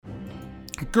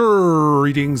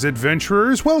Greetings,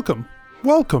 adventurers. Welcome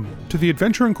to the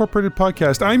Adventure Incorporated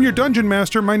podcast. I'm your dungeon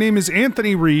master. My name is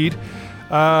Anthony Reed.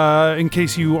 In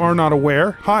case you are not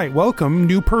aware, hi, welcome,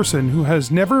 new person who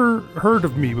has never heard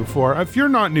of me before. If you're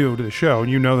not new to the show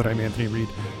and you know that I'm Anthony Reed,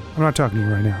 I'm not talking to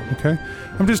you right now, okay?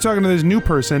 I'm just talking to this new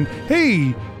person.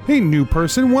 Hey, new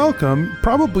person, welcome.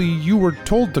 Probably you were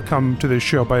told to come to this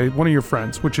show by one of your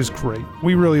friends, which is great.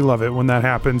 We really love it when that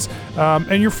happens.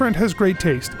 And your friend has great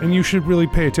taste, and you should really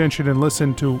pay attention and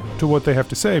listen to what they have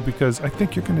to say, because I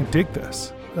think you're going to dig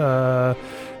this.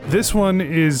 This one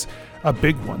is a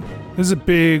big one. This is a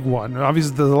big one.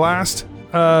 Obviously, the last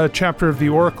chapter of the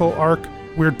Oracle arc,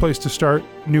 weird place to start,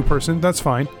 new person, that's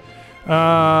fine.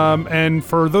 And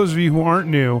for those of you who aren't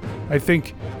new, I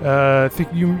think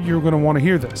you're going to want to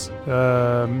hear this.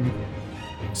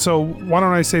 So why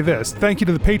don't I say this? Thank you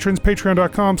to the patrons,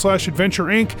 patreon.com/Adventure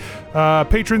Inc.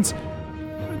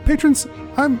 Patrons,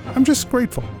 I'm just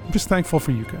grateful. I'm just thankful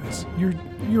for you guys.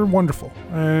 You're wonderful,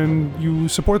 and you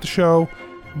support the show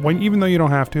even though you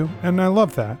don't have to, and I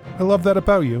love that. I love that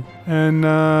about you, and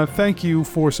thank you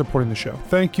for supporting the show.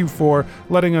 Thank you for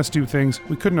letting us do things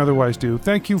we couldn't otherwise do.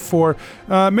 Thank you for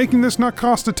making this not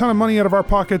cost a ton of money out of our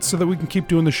pockets so that we can keep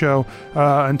doing the show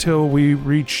until we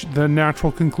reach the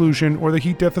natural conclusion or the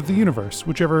heat death of the universe,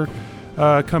 whichever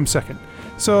comes second.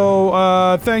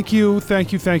 So thank you.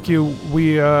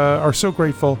 We are so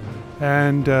grateful,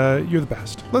 and you're the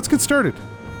best. Let's get started.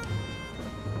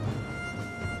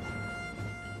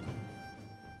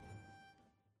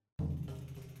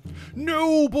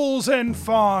 Nobles and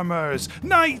farmers,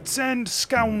 knights and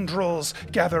scoundrels,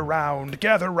 gather round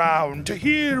to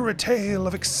hear a tale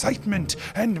of excitement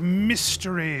and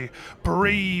mystery.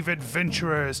 Brave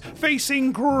adventurers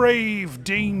facing grave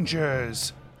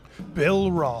dangers.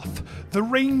 Belroth, the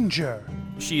ranger.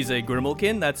 She's a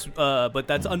Grimalkin, but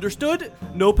that's understood.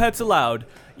 No pets allowed,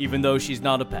 even though she's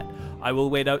not a pet. I will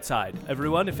wait outside.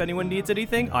 Everyone, if anyone needs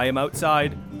anything, I am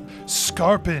outside.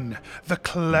 Scarpin, the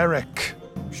cleric.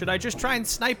 Should I just try and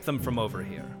snipe them from over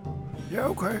here? Yeah,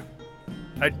 okay.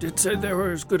 I did say they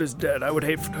were as good as dead. I would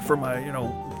hate for my,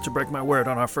 to break my word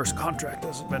on our first contract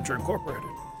as Adventure Incorporated.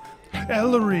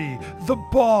 Ellery, the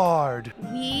bard.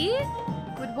 We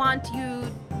would want you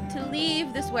to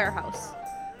leave this warehouse.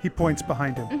 He points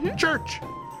behind him. Mm-hmm. Church.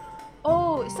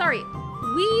 Oh, sorry.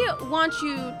 We want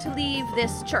you to leave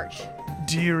this church.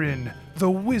 Deerin,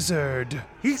 the wizard.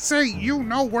 He say you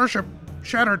no worship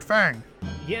Shattered Fang.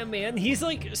 Yeah, man, he's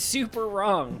super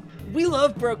wrong. We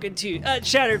love Broken Tooth,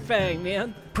 Shattered Fang,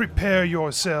 man. Prepare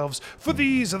yourselves, for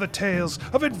these are the tales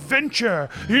of Adventure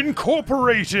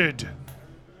Incorporated.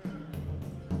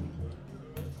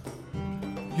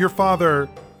 Your father,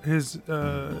 his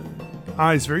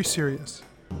eyes very serious.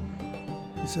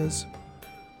 He says,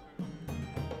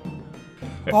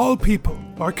 all people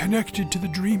are connected to the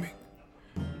dreaming.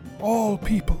 All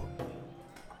people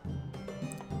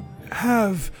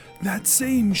have that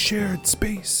same shared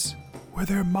space where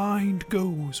their mind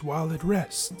goes while it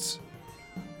rests.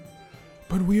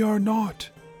 But we are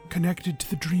not connected to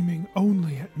the dreaming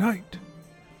only at night.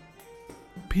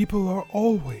 People are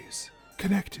always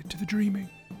connected to the dreaming.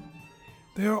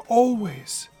 They are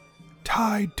always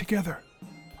tied together,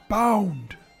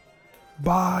 bound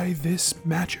by this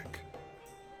magic.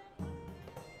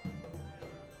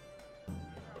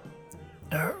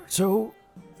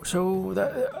 So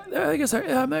that I guess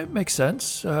that makes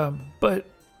sense. But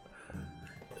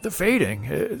the fading,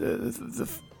 the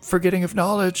forgetting of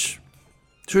knowledge,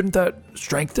 shouldn't that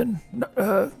strengthen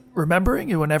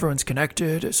remembering when everyone's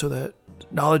connected so that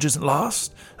knowledge isn't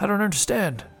lost? I don't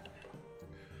understand.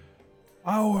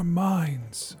 Our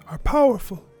minds are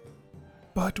powerful,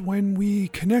 but when we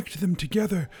connect them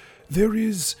together, there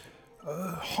is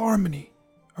a harmony,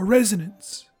 a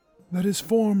resonance that is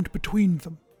formed between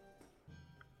them.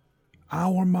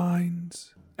 Our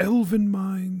minds, elven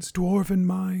minds, dwarven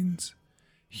minds,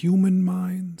 human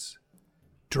minds,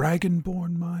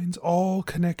 dragonborn minds, all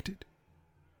connected.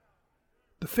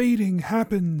 The fading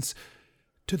happens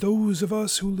to those of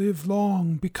us who live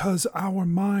long because our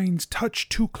minds touch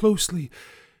too closely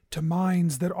to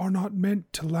minds that are not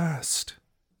meant to last.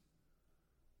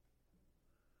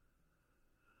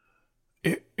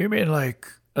 You mean like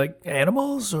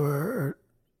animals, or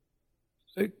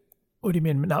what do you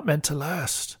mean not meant to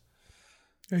last?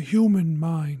 A human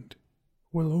mind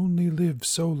will only live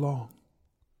so long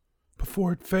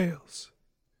before it fails.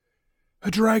 A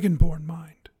dragonborn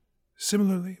mind,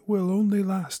 similarly, will only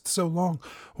last so long,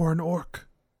 or an orc.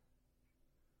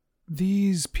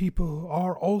 These people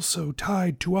are also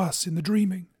tied to us in the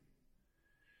dreaming,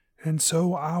 and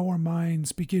so our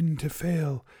minds begin to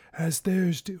fail as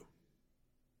theirs do.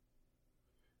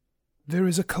 there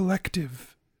is a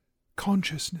collective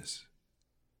consciousness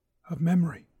of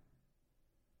memory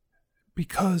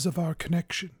because of our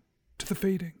connection to the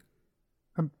fading.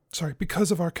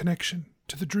 Because of our connection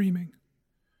to the dreaming.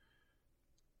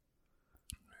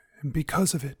 And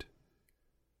because of it,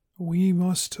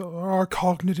 our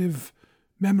cognitive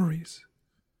memories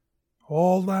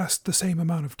all last the same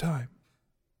amount of time.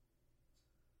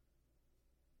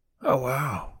 Oh,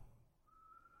 wow.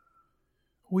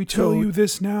 We tell you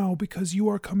this now because you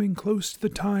are coming close to the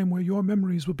time where your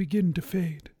memories will begin to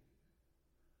fade.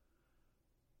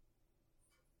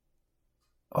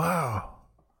 Wow.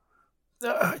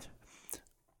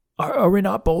 Are we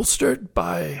not bolstered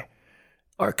by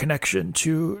our connection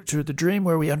to the dream,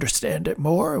 where we understand it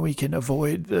more and we can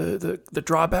avoid the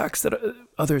drawbacks that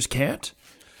others can't?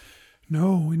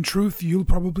 No, in truth, you'll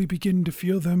probably begin to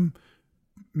feel them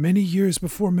many years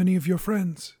before many of your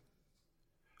friends.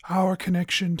 Our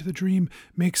connection to the dream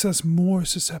makes us more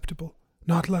susceptible,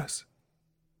 not less.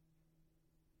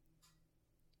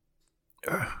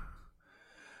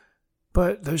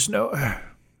 But there's no...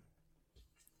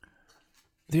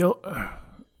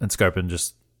 And Scarpin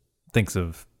just thinks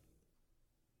of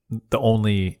the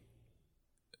only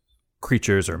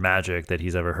creatures or magic that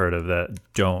he's ever heard of that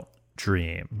don't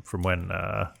dream from when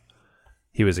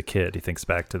he was a kid. He thinks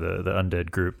back to the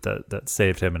undead group that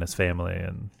saved him and his family,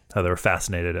 and how they were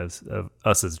fascinated of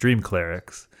us as dream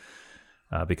clerics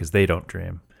because they don't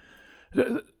dream.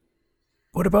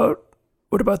 What about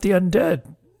the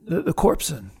undead, the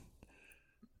corpsen?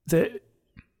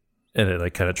 And it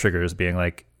like kind of triggers being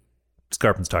like,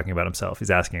 Scarpin's talking about himself. He's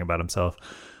asking about himself.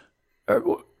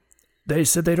 They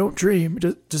said they don't dream.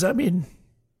 Does that mean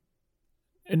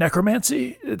in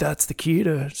necromancy, that's the key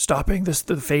to stopping the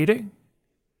fading?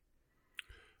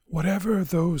 Whatever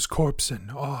those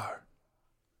corpsen are,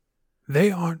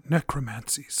 they aren't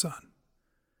necromancy, son.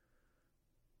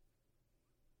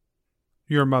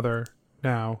 Your mother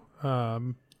now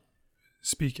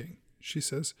speaking, she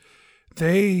says,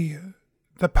 the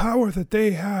power that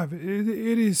they have,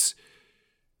 it's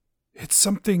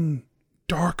something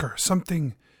darker,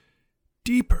 something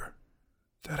deeper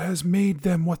that has made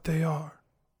them what they are.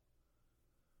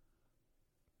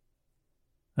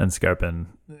 And Scarpin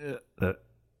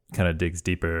kind of digs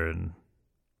deeper and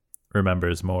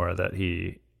remembers more that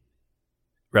he,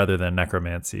 rather than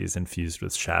necromancy, is infused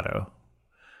with shadow.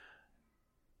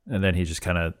 And then he just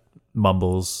kind of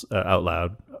mumbles out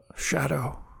loud,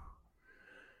 Shadow.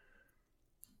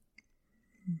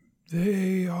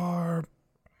 They are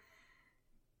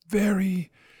very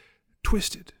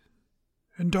twisted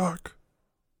and dark.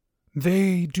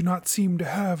 They do not seem to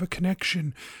have a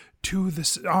connection to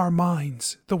our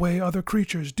minds the way other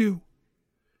creatures do.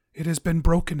 It has been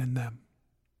broken in them.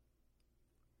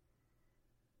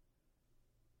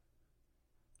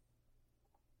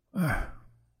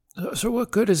 So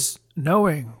what good is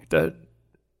knowing that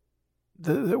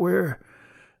the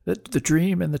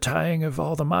dream and the tying of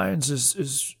all the minds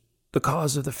is the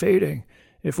cause of the fading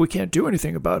if we can't do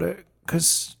anything about it?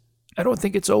 Because I don't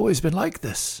think it's always been like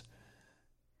this.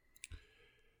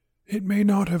 It may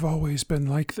not have always been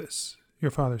like this,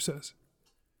 your father says.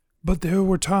 But there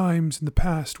were times in the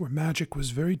past where magic was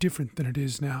very different than it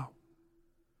is now.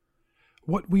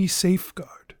 What we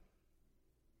safeguard,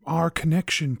 our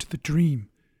connection to the dream,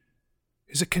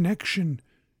 is a connection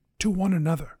to one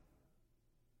another.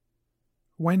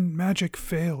 When magic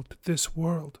failed this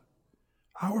world,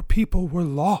 our people were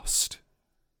lost.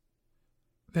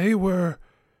 They were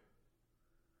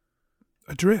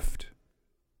adrift.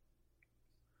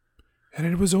 And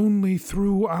it was only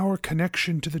through our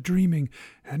connection to the dreaming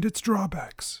and its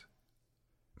drawbacks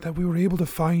that we were able to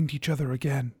find each other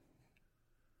again.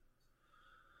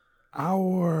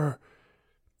 Our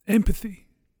empathy,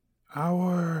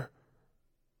 our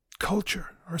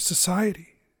culture, our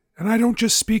society, and I don't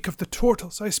just speak of the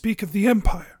Tortles, I speak of the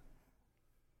Empire.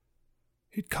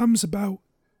 It comes about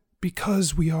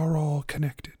because we are all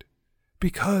connected,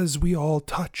 because we all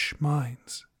touch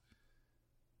minds.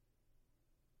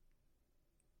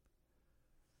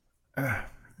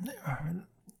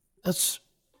 That's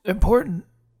important,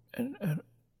 and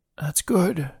that's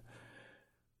good.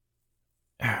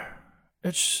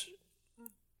 It's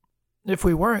if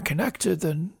we weren't connected,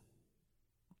 then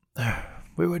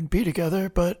we wouldn't be together.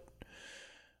 But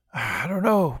I don't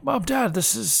know, Mom, Dad. It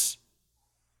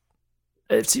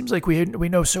seems like we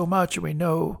know so much, and we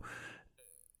know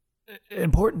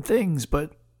important things,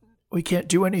 but we can't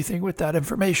do anything with that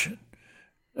information.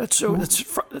 That's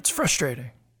frustrating.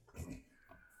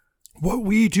 What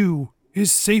we do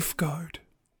is safeguard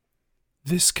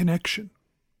this connection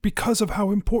because of how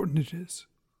important it is.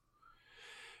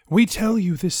 We tell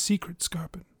you this secret,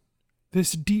 Scarpin,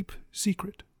 this deep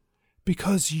secret,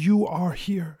 because you are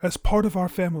here as part of our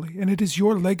family, and it is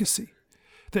your legacy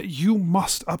that you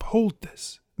must uphold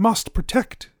this, must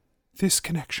protect this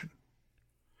connection.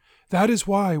 That is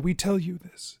why we tell you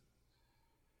this.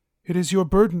 It is your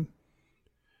burden,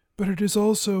 but it is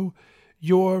also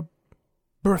your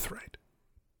birthright.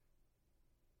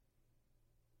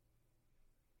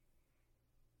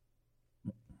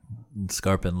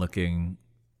 Scarpin looking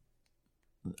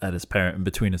at his parent,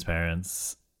 between his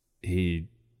parents, he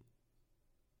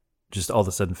just all of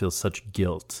a sudden feels such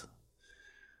guilt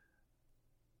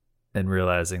and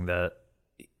realizing that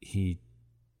he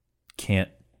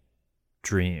can't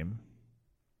dream,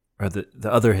 or the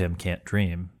other him can't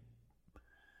dream,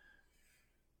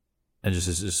 and just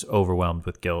is just overwhelmed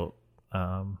with guilt.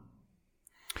 And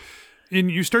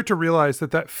you start to realize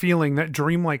that feeling, that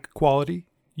dreamlike quality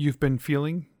you've been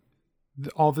feeling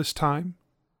all this time,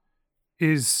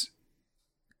 is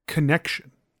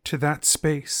connection to that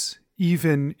space,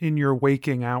 even in your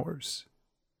waking hours.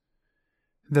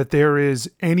 That there is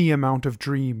any amount of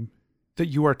dream that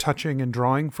you are touching and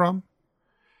drawing from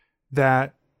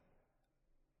that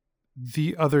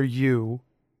the other you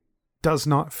does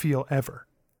not feel ever,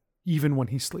 even when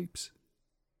he sleeps.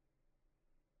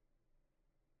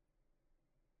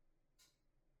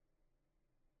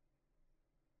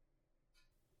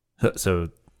 So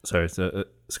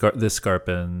this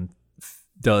Scarpin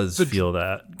does feel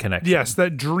that connection. Yes,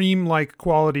 that dream-like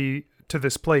quality to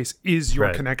this place is your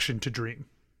Right. connection to dream.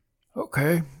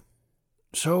 Okay.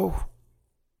 So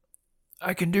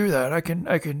I can do that. I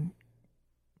can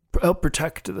help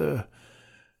protect the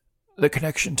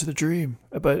connection to the dream.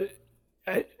 But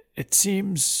it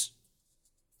seems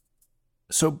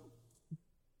so,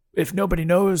 if nobody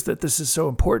knows that this is so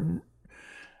important,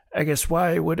 I guess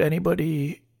why would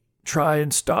anybody try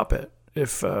and stop it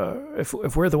if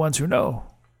we're the ones who know?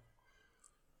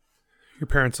 Your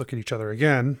parents look at each other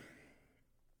again.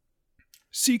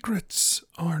 Secrets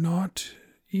are not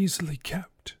easily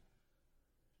kept.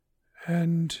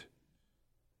 And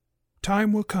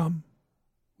time will come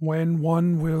when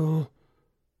one will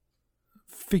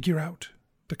figure out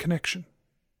the connection.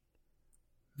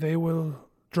 They will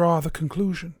draw the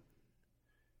conclusion.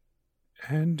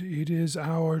 And it is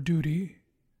our duty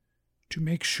to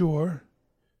make sure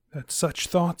that such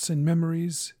thoughts and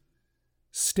memories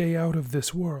stay out of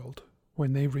this world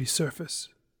when they resurface.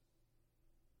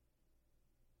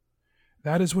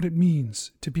 That is what it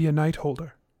means to be a Night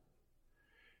Holder.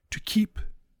 To keep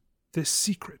this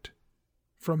secret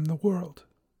from the world.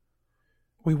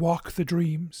 We walk the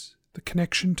dreams, the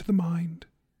connection to the mind,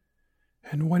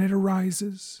 and when it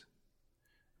arises,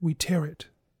 we tear it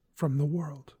from the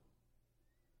world.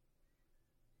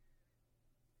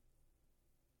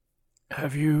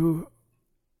 Have you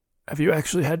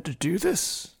actually had to do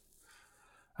this?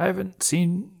 I haven't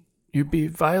seen you be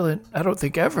violent, I don't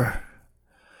think ever.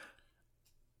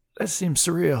 That seems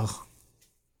surreal.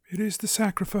 It is the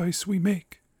sacrifice we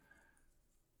make.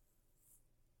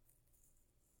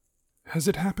 Has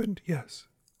it happened? Yes.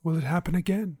 Will it happen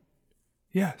again?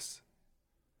 Yes.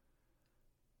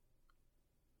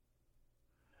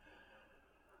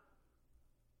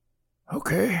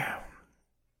 Okay.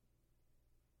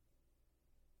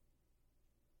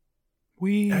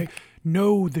 We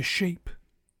know the shape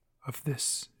of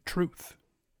this truth.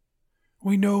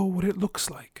 We know what it looks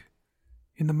like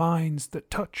in the minds that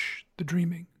touch the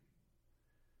dreaming.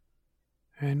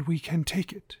 And we can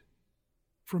take it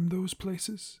from those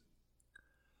places.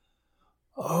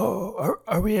 Oh,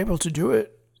 are we able to do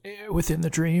it within the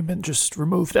dream and just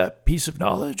remove that piece of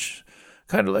knowledge?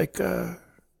 Kind of like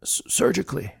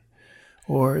surgically?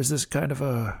 Or is this kind of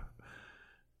a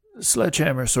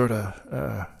sledgehammer sort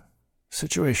of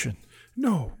situation?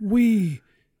 No, we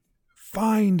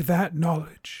find that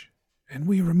knowledge and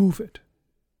we remove it.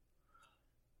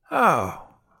 Oh,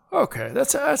 okay. That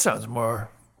sounds more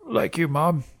like you,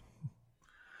 Mom.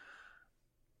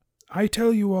 I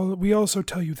tell you all, we also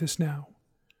tell you this now,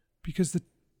 because the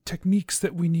techniques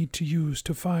that we need to use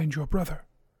to find your brother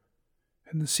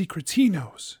and the secrets he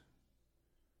knows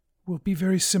will be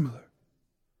very similar.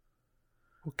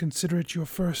 We'll consider it your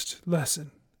first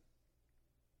lesson.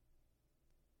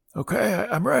 Okay,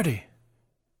 I'm ready.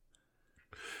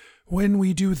 When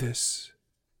we do this,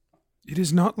 it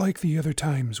is not like the other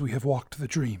times we have walked the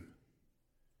dream.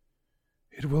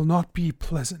 It will not be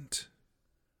pleasant.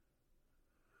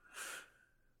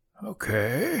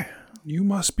 Okay. You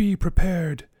must be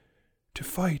prepared to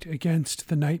fight against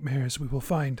the nightmares we will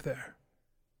find there.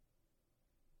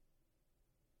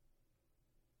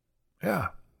 Yeah.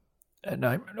 And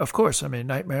of course, I mean,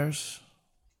 nightmares.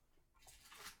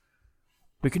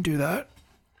 We can do that.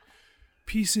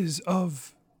 Pieces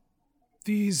of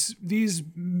these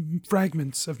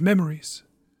fragments of memories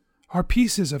are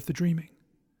pieces of the dreaming,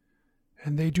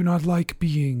 and they do not like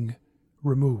being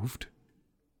removed.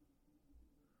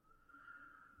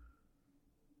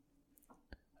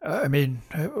 I mean,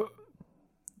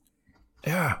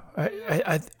 yeah.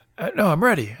 No, I'm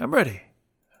ready. I'm ready.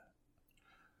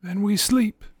 Then we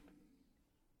sleep.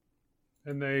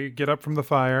 And they get up from the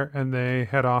fire and they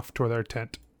head off toward their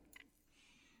tent.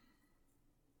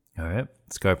 All right.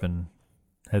 Scarpin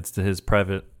heads to his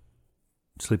private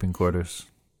sleeping quarters.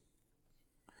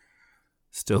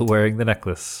 Still wearing the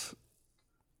necklace.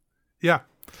 Yeah.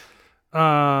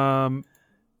 Do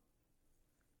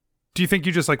you think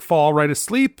you just like fall right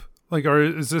asleep? Like, or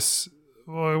is this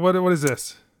what is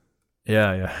this?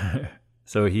 Yeah.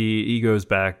 So he goes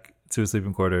back to his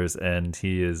sleeping quarters and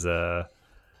he is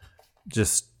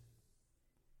just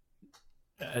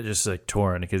like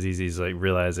torn because he's like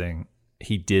realizing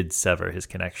he did sever his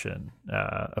connection.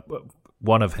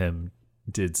 One of him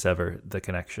did sever the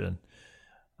connection.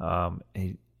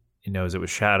 He knows it was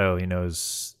shadow. He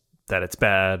knows that it's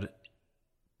bad,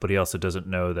 but he also doesn't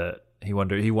know that he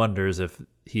wonders if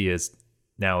he has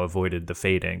now avoided the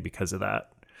fading because of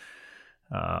that.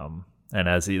 And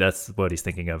that's what he's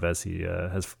thinking of as he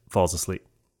falls asleep.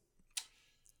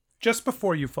 Just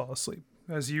before you fall asleep,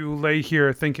 as you lay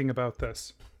here thinking about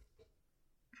this,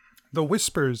 the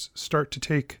whispers start to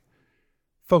take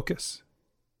focus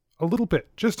a little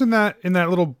bit, just in that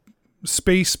little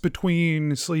space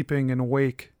between sleeping and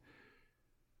awake.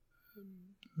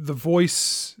 The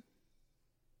voice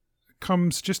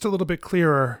comes just a little bit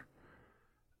clearer.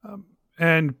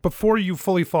 And before you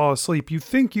fully fall asleep, you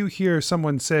think you hear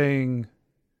someone saying,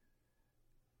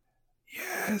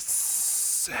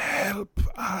 "Yes, help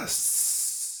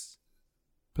us."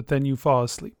 But then you fall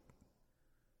asleep.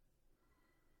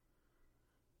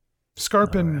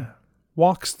 Scarpin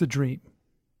walks the dream,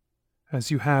 as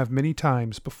you have many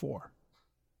times before.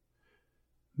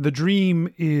 The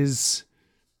dream is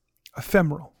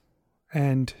ephemeral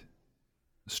and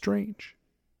strange,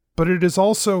 but it is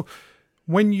also,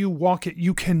 when you walk it,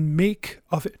 you can make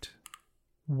of it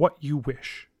what you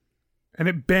wish, and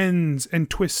it bends and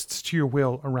twists to your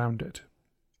will around it,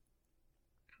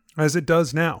 as it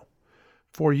does now,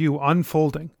 for you,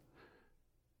 unfolding.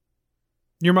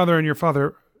 Your mother and your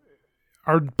father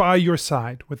are by your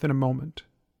side within a moment.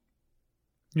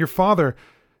 Your father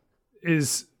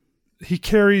he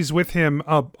carries with him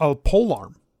a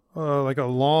polearm, like a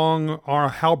long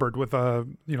halberd with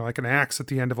like an axe at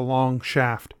the end of a long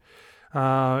shaft.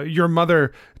 Your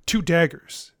mother, 2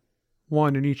 daggers,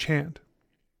 one in each hand.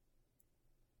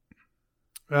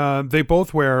 They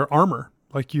both wear armor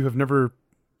like you have never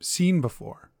seen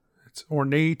before. It's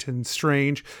ornate and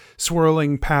strange,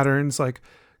 swirling patterns like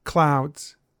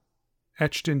clouds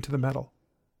etched into the metal.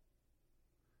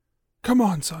 "Come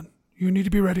on, son. You need to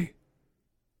be ready."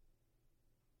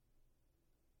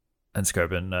 And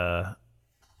Scarpin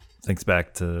thinks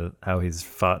back to how he's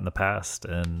fought in the past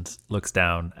and looks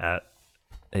down at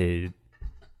a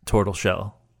turtle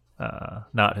shell,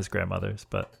 not his grandmother's,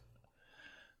 but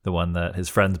the one that his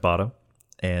friends bought him,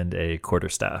 and a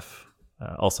quarterstaff,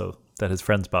 also that his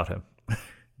friends bought him.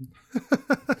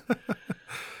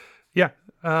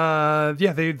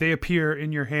 They appear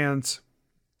in your hands.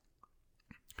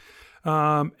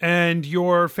 And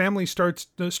your family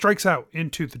strikes out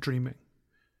into the dreaming.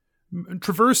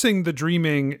 Traversing the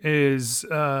dreaming is,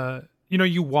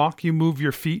 you walk, you move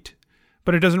your feet,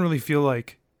 but it doesn't really feel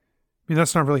like,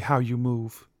 that's not really how you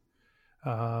move.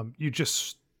 You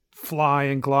just fly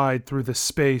and glide through the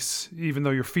space, even though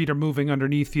your feet are moving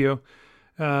underneath you.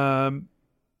 And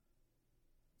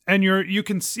you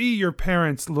can see your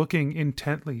parents looking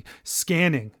intently,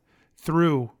 scanning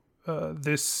through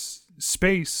this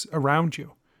space around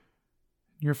you.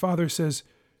 Your father says,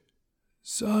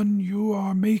 "Son, you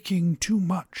are making too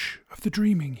much of the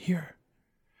dreaming here.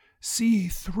 See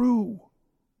through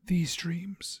these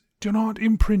dreams. Do not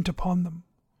imprint upon them.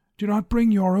 Do not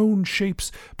bring your own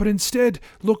shapes, but instead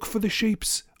look for the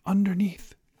shapes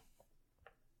underneath."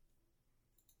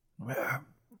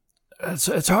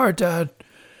 It's hard, Dad,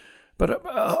 but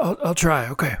I'll try.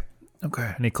 Okay.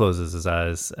 And he closes his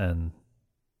eyes and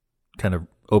kind of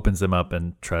opens them up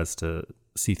and tries to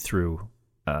see through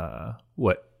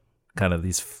what kind of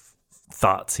these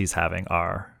thoughts he's having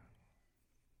are.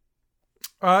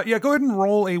 Go ahead and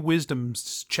roll a wisdom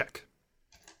check.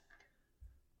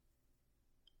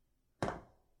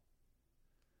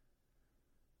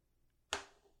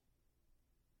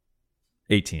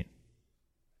 18.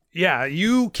 Yeah,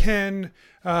 you can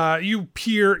you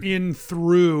peer in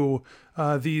through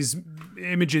these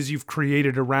images you've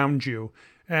created around you.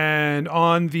 And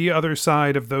on the other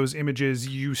side of those images,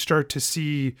 you start to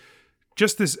see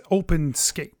just this open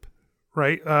scape,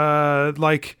 right?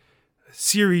 Like a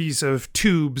series of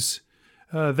tubes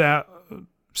that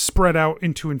spread out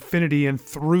into infinity, and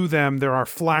through them there are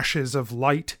flashes of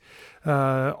light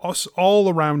all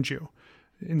around you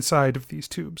inside of these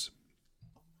tubes.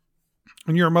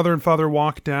 And your mother and father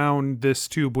walk down this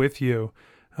tube with you,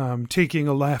 taking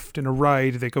a left and a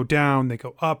right. They go down, they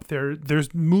go up. They're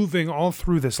moving all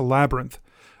through this labyrinth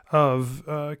of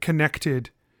connected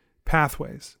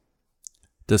pathways.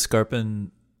 Does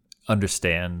Scarpin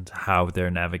understand how they're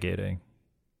navigating?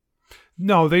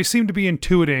 No, they seem to be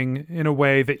intuiting in a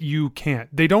way that you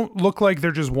can't. They don't look like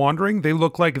they're just wandering. They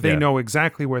look like they know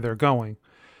exactly where they're going.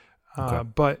 Okay.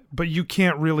 But you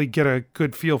can't really get a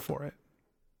good feel for it.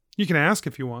 You can ask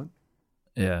if you want.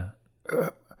 Yeah.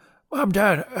 Mom,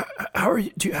 Dad, how are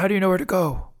you? How do you know where to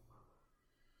go?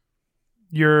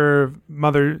 Your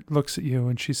mother looks at you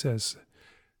and she says,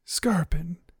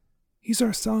 Scarpin, he's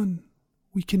our son.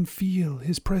 We can feel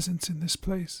his presence in this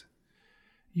place.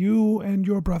 You and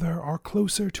your brother are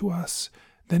closer to us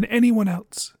than anyone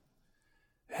else,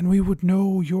 and we would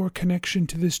know your connection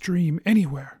to this dream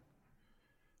anywhere.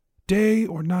 Day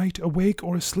or night, awake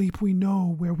or asleep, we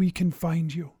know where we can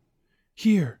find you.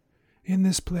 Here, in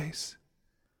this place.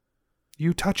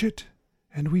 You touch it,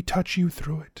 and we touch you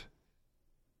through it.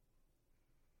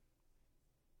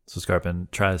 So Scarpin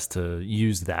tries to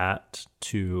use that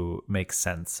to make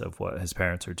sense of what his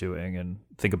parents are doing and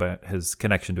think about his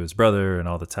connection to his brother and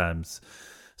all the times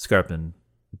Scarpin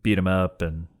beat him up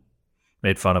and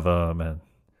made fun of him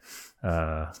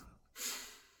and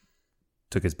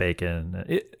took his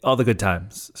bacon. All the good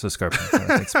times. So Scarpin kind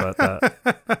of thinks about that.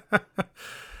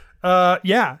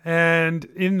 Yeah, and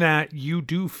in that you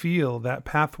do feel that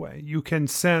pathway. You can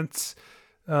sense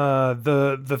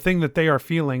the thing that they are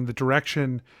feeling, the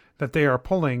direction that they are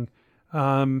pulling.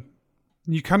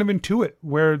 You kind of intuit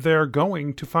where they're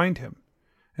going to find him.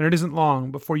 And it isn't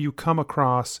long before you come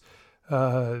across,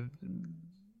 what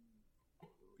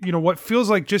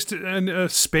feels like just a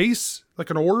space,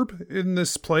 like an orb in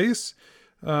this place,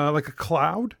 like a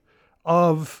cloud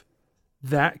of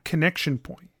that connection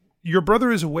point. Your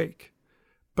brother is awake,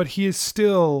 but he is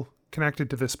still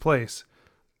connected to this place.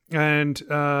 And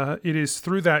it is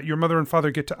through that your mother and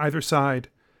father get to either side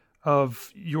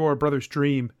of your brother's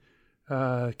dream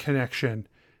connection,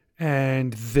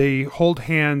 and they hold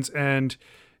hands, and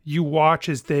you watch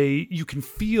as you can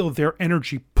feel their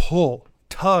energy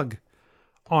tug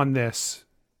on this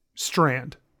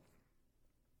strand.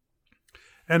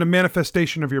 And a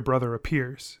manifestation of your brother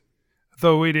appears,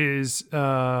 though it is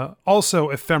also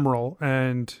ephemeral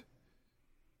and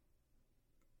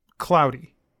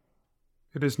cloudy.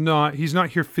 It is not, he's not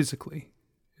here physically.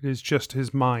 It is just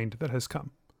his mind that has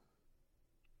come.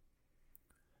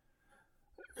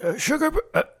 Sugar,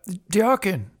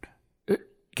 Diakin,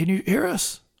 can you hear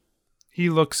us? He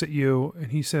looks at you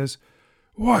and he says,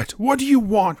 What? What do you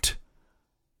want?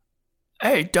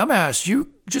 Hey, dumbass,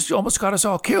 you just almost got us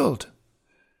all killed.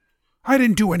 I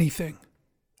didn't do anything.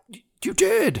 You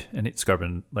did. And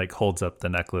Scarpin holds up the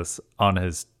necklace on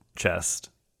his chest.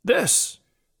 This.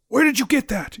 Where did you get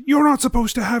that? You're not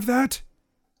supposed to have that.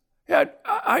 Yeah,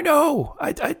 I know.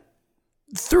 I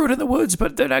threw it in the woods,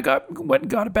 but then I went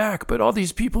and got it back. But all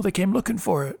these people, they came looking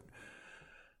for it.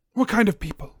 What kind of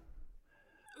people?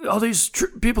 All these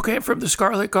people came from the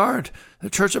Scarlet Guard, the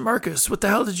Church of Marcus. What the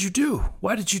hell did you do?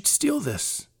 Why did you steal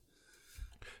this?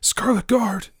 Scarlet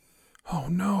Guard? Oh,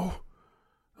 no.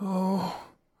 Oh.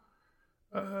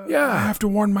 Yeah. I have to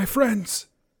warn my friends.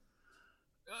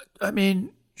 I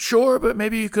mean, sure, but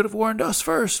maybe you could have warned us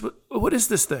first. What is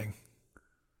this thing?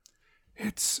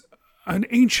 It's an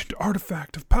ancient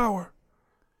artifact of power.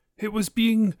 It was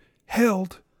being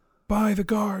held by the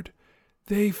guard.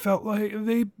 They felt like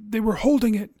they were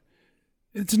holding it.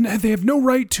 They have no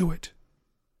right to it.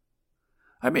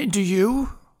 I mean, do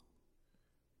you?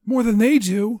 More than they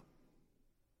do.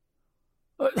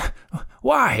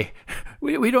 Why?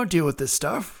 We don't deal with this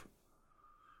stuff.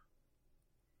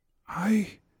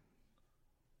 I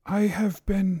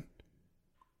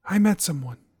met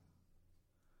someone.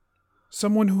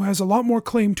 Someone who has a lot more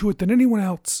claim to it than anyone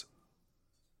else.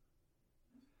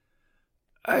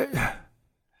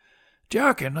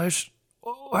 Diakin,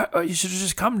 you should have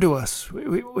just come to us.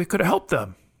 We could have helped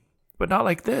them, but not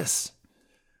like this.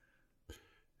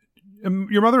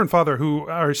 Your mother and father, who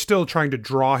are still trying to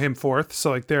draw him forth,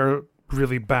 so they're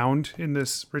really bound in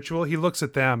this ritual, he looks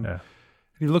at them, and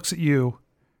he looks at you,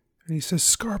 and he says,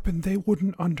 Scarpin, they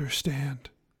wouldn't understand.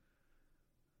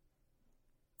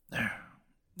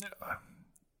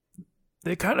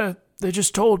 they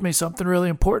just told me something really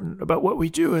important about what we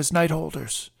do as night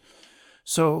holders.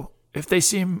 So if they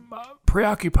seem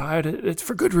preoccupied, it's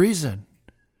for good reason.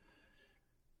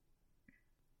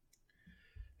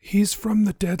 He's from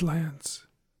the Deadlands.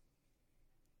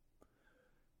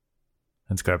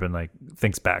 And Scarpin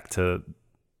thinks back to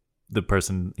the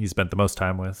person he spent the most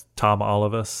time with, Tom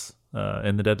Olivas,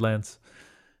 in the Deadlands,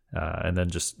 and then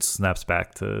just snaps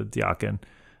back to Diakin.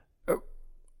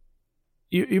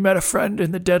 You met a friend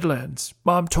in the Deadlands.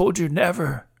 Mom told you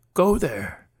never go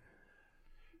there.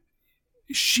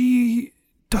 She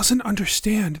doesn't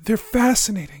understand. They're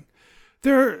fascinating.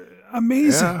 They're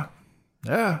amazing.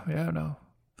 No.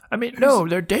 I mean, no,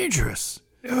 they're dangerous.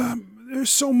 There's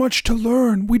so much to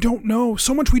learn. We don't know.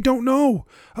 So much we don't know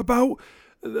about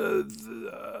the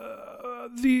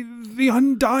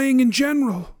undying in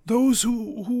general. Those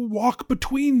who walk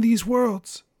between these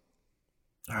worlds.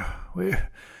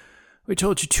 We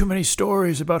told you too many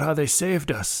stories about how they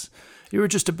saved us. You were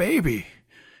just a baby.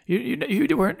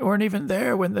 You weren't even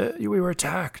there when we were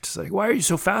attacked. It's like, why are you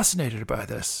so fascinated by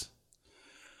this?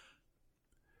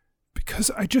 Because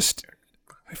I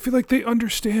feel like they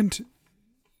understand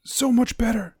so much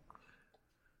better.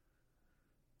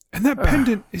 And that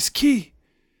pendant is key.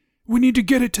 We need to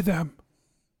get it to them.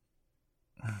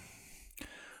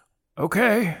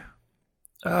 Okay.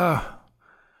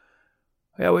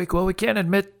 Yeah, we can't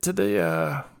admit to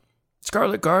the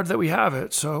Scarlet Guard that we have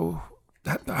it, so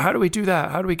how do we do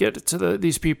that? How do we get it to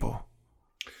these people?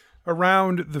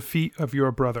 Around the feet of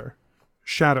your brother,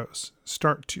 shadows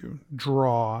start to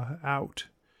draw out,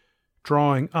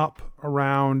 drawing up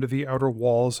around the outer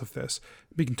walls of this,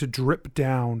 begin to drip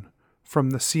down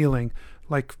from the ceiling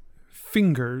like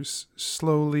fingers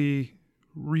slowly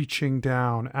reaching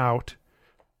down out.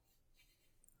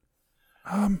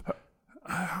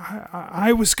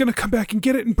 I was going to come back and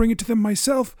get it and bring it to them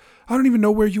myself. I don't even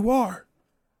know where you are.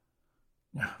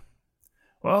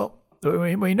 Well,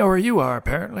 we know where you are,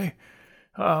 apparently.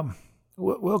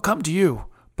 We'll come to you.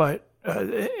 But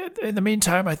in the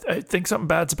meantime, I think something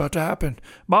bad's about to happen.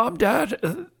 Mom,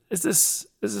 Dad, is this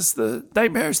the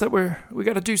nightmares that we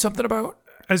got to do something about?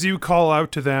 As you call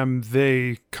out to them,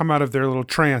 they come out of their little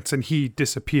trance and he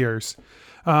disappears.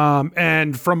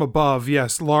 And from above,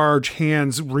 yes, large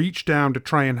hands reach down to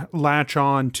try and latch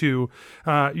on to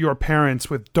your parents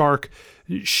with dark,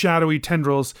 shadowy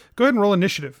tendrils. Go ahead and roll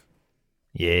initiative.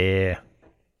 Yeah.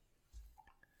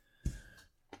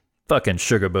 Fucking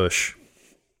sugar bush.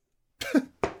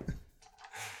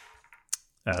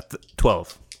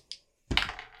 12.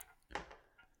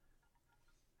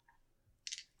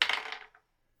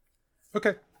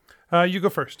 Okay. You go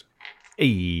first.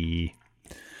 Hey.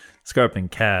 Scarpin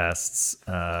casts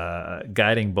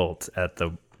Guiding Bolt at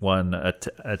the one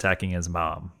attacking his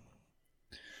mom.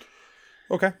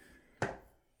 Okay.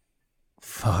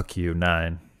 Fuck you,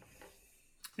 9.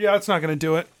 Yeah, it's not going to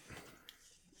do it.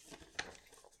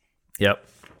 Yep.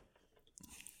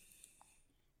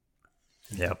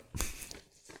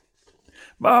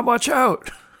 Mom, watch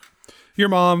out! Your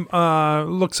mom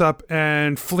looks up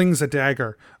and flings a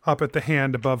dagger up at the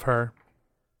hand above her.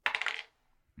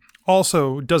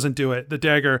 Also doesn't do it. The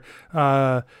dagger,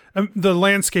 the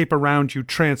landscape around you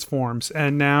transforms,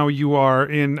 and now you are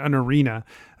in an arena.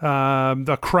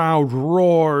 The crowd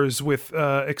roars with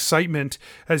excitement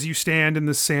as you stand in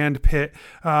the sand pit,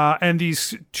 and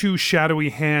these two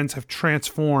shadowy hands have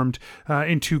transformed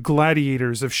into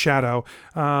gladiators of shadow.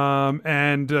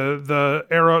 And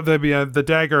the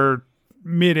dagger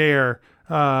midair.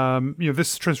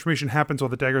 This transformation happens while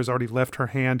the dagger has already left her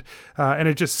hand, and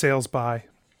it just sails by.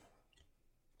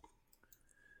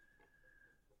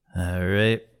 All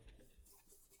right.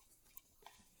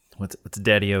 What's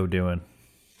Daddy-O doing?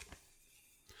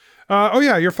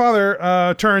 Your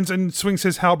father turns and swings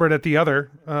his halberd at the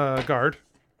other guard,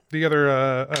 the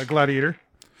other gladiator.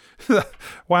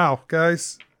 Wow,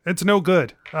 guys, it's no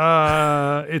good.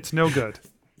 It's no good.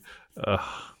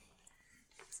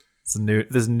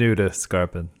 This is new to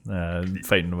Scarpin,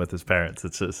 fighting with his parents.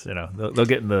 It's just, they'll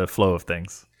get in the flow of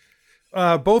things.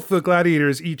 Both the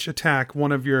gladiators each attack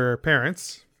one of your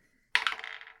parents.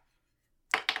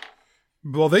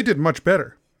 Well, they did much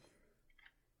better.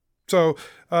 So,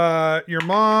 your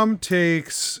mom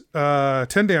takes 10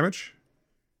 damage.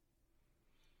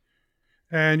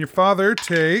 And your father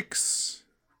takes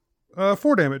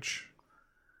 4 damage.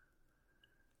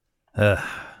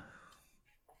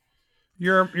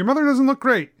 Your mother doesn't look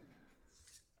great.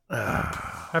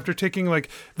 After taking,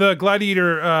 the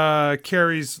gladiator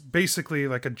carries basically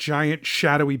like a giant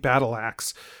shadowy battle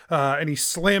axe, and he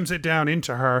slams it down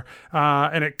into her,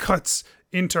 and it cuts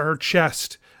into her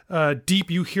chest. Deep,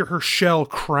 you hear her shell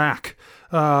crack,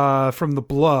 from the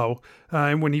blow.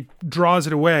 And when he draws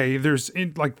it away, there's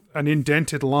like an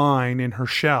indented line in her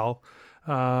shell.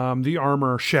 The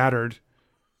armor shattered.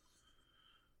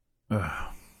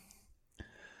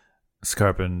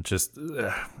 Scarpin just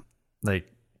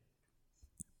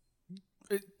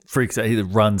freaks out. He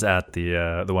runs at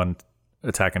the one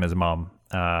attacking his mom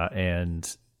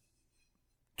and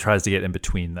tries to get in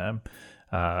between them.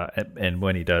 And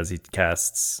when he does, he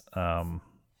casts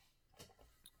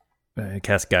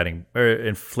guiding or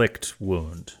inflict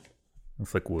wounds.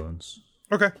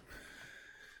 Okay.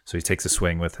 So he takes a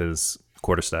swing with his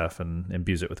quarterstaff and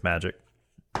imbues it with magic.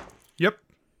 Yep.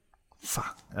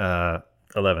 Fuck.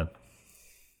 11.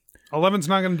 11's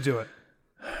not going to do it.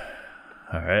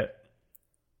 All right.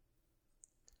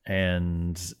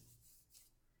 And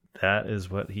that is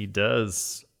what he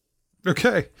does.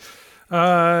 Okay.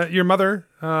 Your mother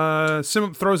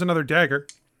throws another dagger.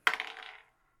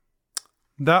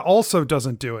 That also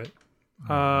doesn't do it.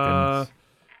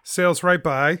 Sails right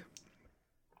by.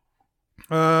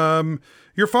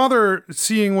 Your father,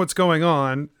 seeing what's going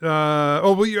on,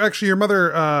 your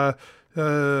mother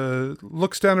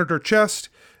looks down at her chest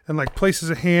and like places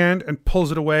a hand and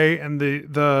pulls it away, and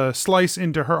the slice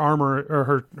into her armor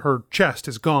or her chest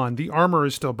is gone. The armor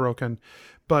is still broken,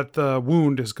 but the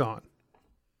wound is gone.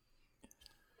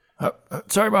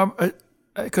 Sorry, Mom.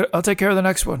 I'll take care of the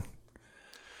next one.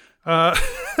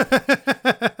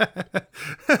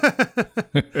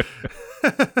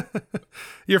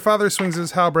 Your father swings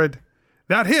his halberd.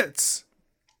 That hits.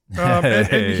 And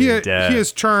he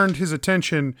has turned his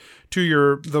attention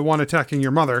to the one attacking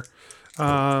your mother,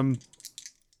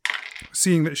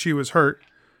 seeing that she was hurt.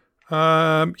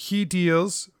 He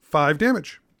deals 5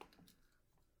 damage.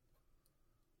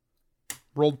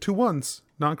 Rolled 2 1s.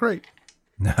 Not great.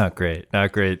 Not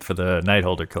great for the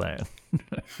Nightholder clan.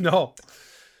 No.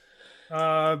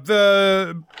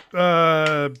 The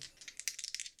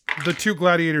 2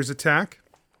 gladiators attack.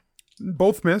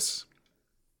 Both miss.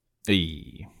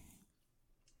 Eee.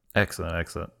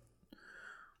 Excellent.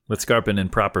 With Scarpin in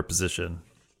proper position,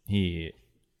 he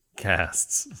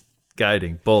casts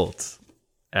Guiding Bolt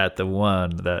at the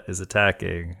one that is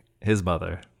attacking his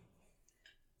mother.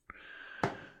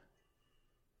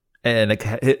 And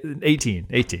 18.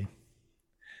 18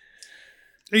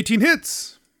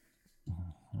 hits.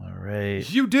 All right.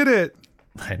 You did it.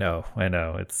 I know.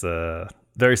 It's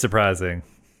very surprising,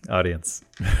 audience.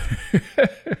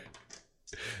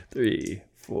 3,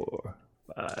 4,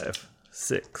 5,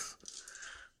 6.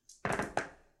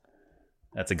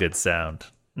 That's a good sound.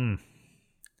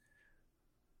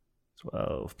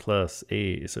 12 plus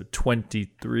 8, so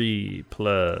 23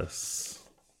 plus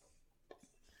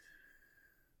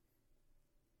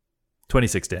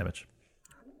 26 damage.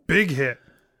 Big hit.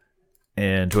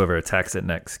 And whoever attacks it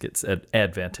next gets an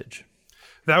advantage.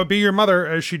 That would be your mother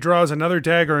as she draws another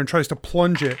dagger and tries to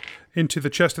plunge it into the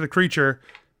chest of the creature.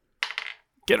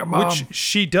 Get her, Mom. Which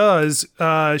she does.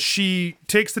 She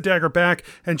takes the dagger back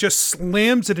and just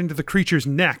slams it into the creature's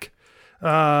neck.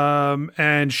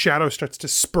 And shadow starts to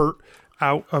spurt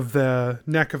out of the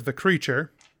neck of the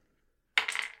creature.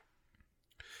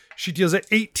 She deals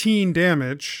 18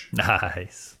 damage.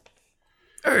 Nice.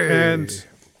 And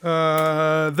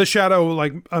the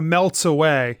shadow melts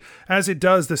away. As it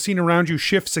does, the scene around you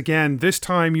shifts again. This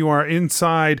time you are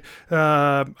inside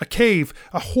a cave.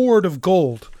 A hoard of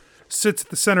gold sits at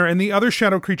the center, and the other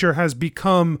shadow creature has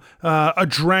become a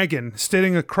dragon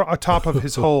standing atop of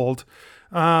his hold.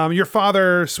 Your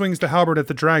father swings the halberd at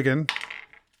the dragon.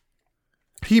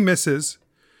 He misses.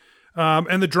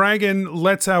 And the dragon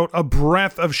lets out a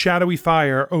breath of shadowy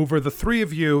fire over the 3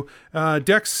 of you.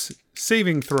 Dex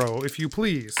saving throw, if you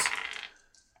please.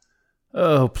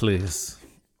 Oh, please.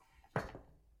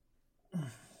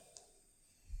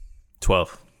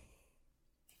 12.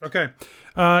 Okay.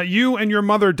 You and your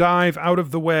mother dive out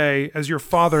of the way as your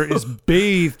father is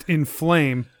bathed in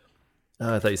flame.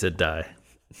 I thought you said die.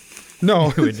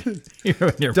 No.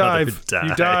 Your dive. Mother would die.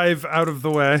 You dive out of the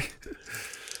way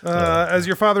as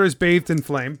your father is bathed in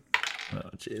flame. Oh,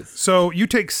 jeez. So you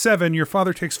take 7. Your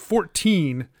father takes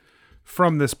 14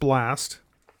 from this blast.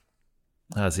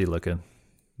 How's he looking?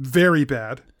 Very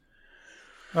bad.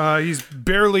 He's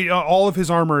barely... all of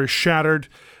his armor is shattered.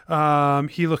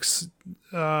 He looks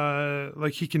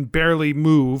like he can barely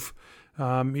move.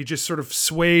 He just sort of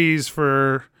sways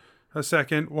for a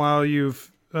second while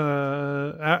you've...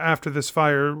 after this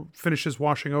fire finishes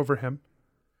washing over him.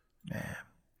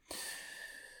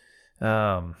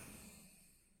 Man.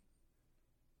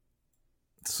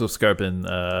 So Scarpin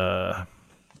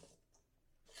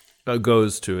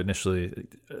goes to initially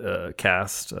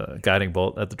cast Guiding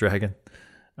Bolt at the dragon,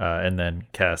 and then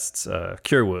casts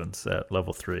Cure Wounds at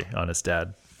level 3 on his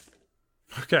dad.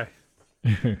 Okay.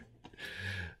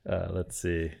 Let's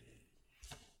see.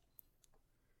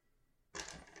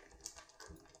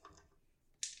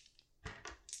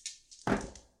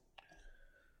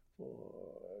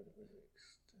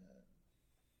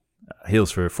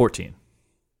 Heals for 14.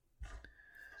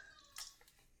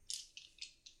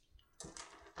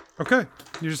 Okay.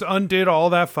 You just undid all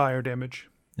that fire damage.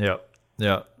 Yep.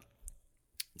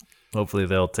 Hopefully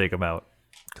they'll take him out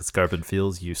because Scarpin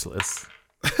feels useless.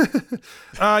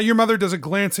 Your mother does a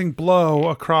glancing blow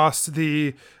across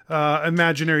the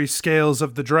imaginary scales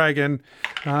of the dragon,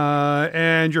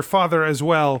 and your father as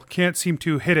well can't seem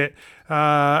to hit it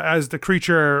as the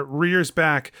creature rears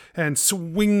back and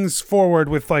swings forward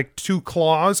with like 2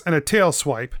 claws and a tail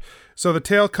swipe. So the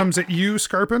tail comes at you,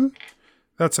 Scarpin.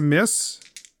 That's a miss.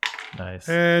 Nice.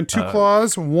 And 2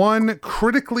 claws. 1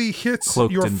 critically hits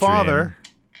Cloaked your in father.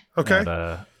 Okay.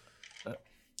 And,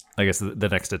 I guess the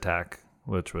next attack,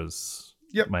 which was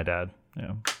my dad.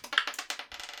 Yeah.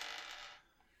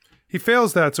 He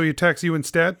fails that, so he attacks you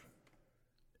instead.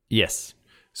 Yes.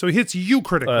 So he hits you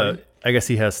critically. I guess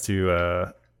he has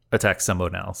to attack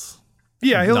someone else.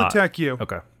 Yeah, he'll Not- attack you.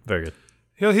 Okay. Very good.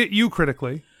 He'll hit you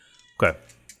critically. Okay.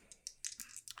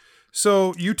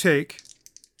 So you take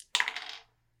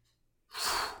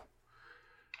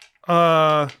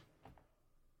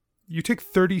you take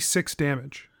 36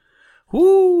 damage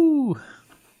Woo!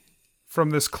 from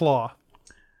this claw,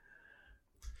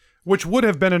 which would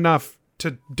have been enough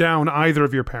to down either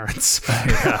of your parents.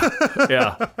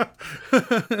 Yeah.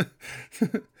 That's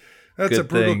a Good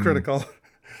brutal thing. critical.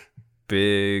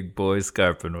 Big boy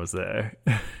Scarpin was there.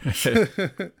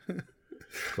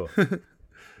 Cool.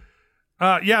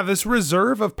 Yeah, this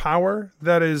reserve of power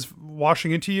that is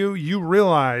washing into you, you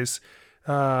realize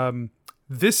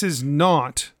this is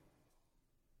not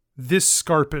this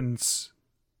Scarpin's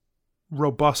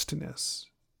robustness.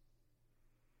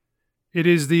 It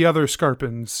is the other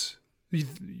Scarpin's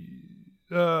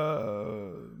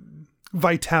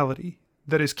vitality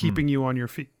that is keeping you on your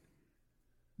feet.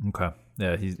 Okay.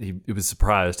 Yeah, he was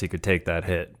surprised he could take that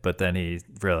hit, but then he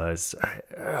realized,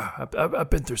 I've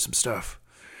been through some stuff.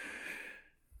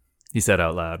 He said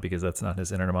out loud because that's not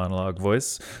his inner monologue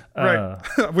voice. Right.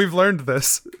 We've learned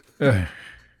this.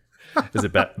 Is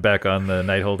it back on the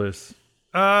Night Holders?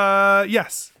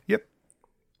 Yes. Yep.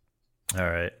 All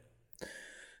right.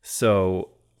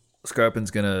 So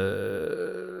Scarpin's going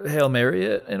to Hail Mary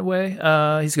it in a way.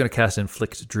 He's going to cast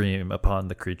Inflict Dream upon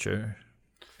the creature.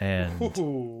 And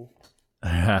Ooh.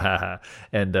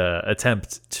 and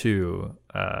attempt to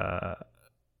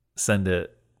send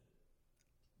it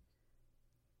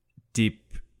deep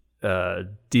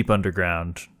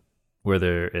underground where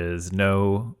there is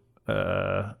no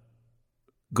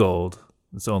gold.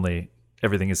 It's only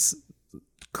everything is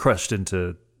crushed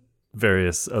into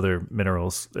various other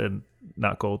minerals and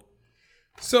not gold.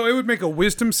 So it would make a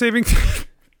wisdom saving.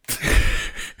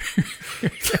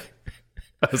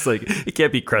 I was like, it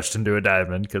can't be crushed into a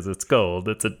diamond because it's gold.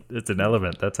 It's an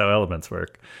element. That's how elements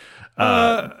work.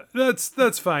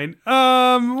 That's fine.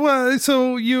 Well,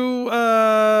 so you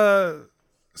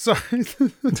sorry.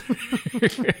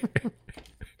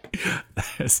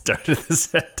 I started the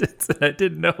sentence and I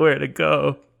didn't know where to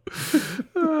go.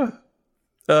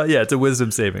 Yeah, it's a wisdom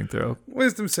saving throw.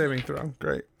 Wisdom saving throw.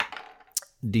 Great.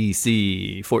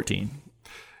 DC 14.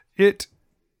 It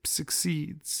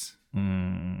succeeds.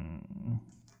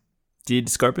 Did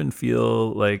Scarpin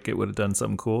feel like it would have done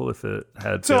something cool if it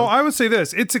had So failed? I would say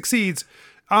this. It succeeds.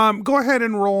 Go ahead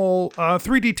and roll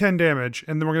 3d10 damage,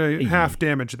 and then we're going to half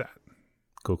damage that.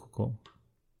 Cool.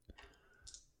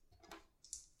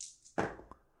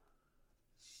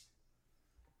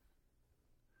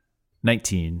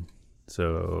 19,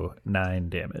 so 9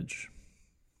 damage.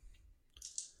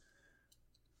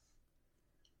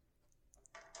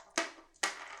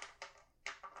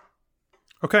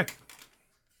 Okay.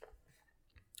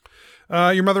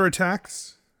 Your mother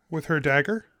attacks with her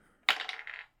dagger.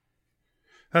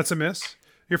 That's a miss.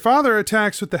 Your father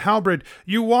attacks with the halberd.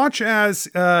 You watch as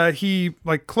he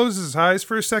like closes his eyes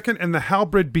for a second, and the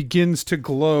halberd begins to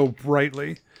glow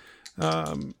brightly.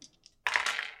 That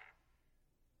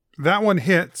one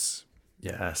hits.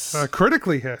 Yes.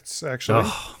 Critically hits, actually.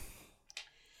 Oh,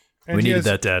 And we he needed has-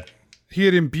 that, Dad. He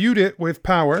had imbued it with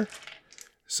power,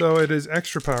 so it is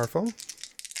extra powerful.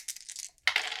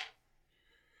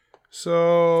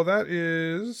 So that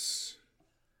is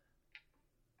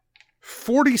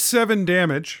 47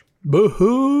 damage.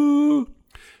 Boo-hoo!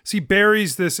 So he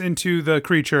buries this into the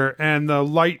creature, and the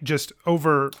light just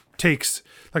overtakes,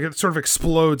 like it sort of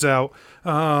explodes out,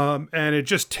 and it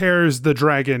just tears the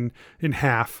dragon in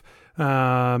half.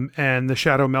 And the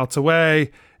shadow melts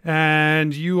away,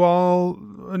 and you all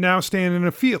now stand in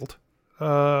a field,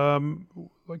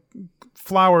 like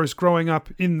flowers growing up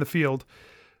in the field,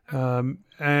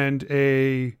 and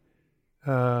a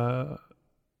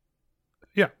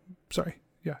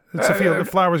it's a field of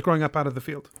flowers growing up out of the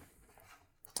field.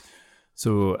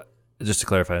 So, just to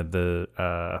clarify,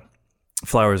 the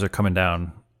flowers are coming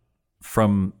down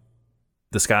from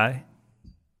the sky.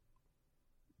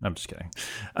 I'm just kidding.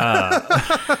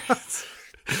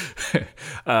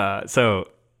 So,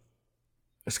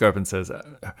 Scarpin says,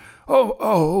 Oh,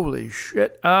 holy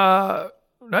shit.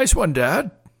 Nice one,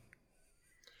 Dad.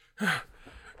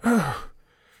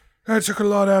 That took a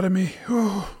lot out of me.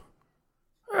 Oh.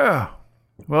 Yeah.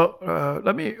 Well,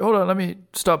 let me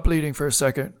stop bleeding for a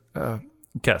second.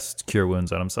 cast Cure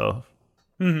Wounds on himself.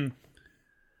 Mm-hmm.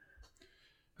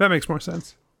 That makes more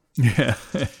sense. Yeah.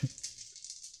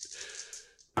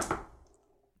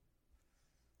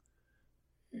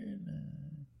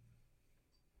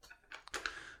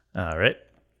 All right.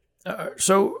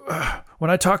 So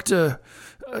when I talked to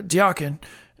Diakin,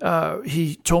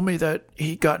 he told me that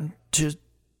he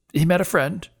met a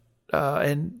friend,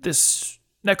 and this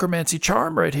necromancy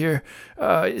charm right here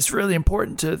is really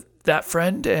important to that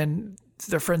friend and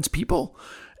their friend's people.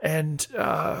 And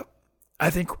I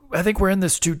think we're in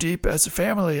this too deep as a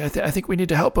family. I think we need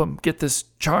to help him get this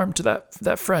charm to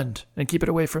that friend and keep it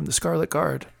away from the Scarlet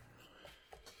Guard.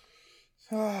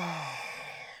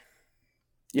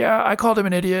 Yeah, I called him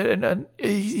an idiot, and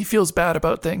he feels bad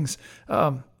about things.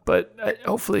 But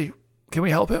hopefully, can we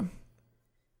help him?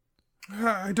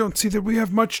 I don't see that we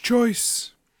have much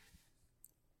choice.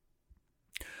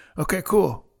 Okay,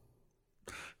 cool.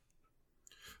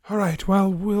 All right, well,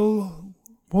 we'll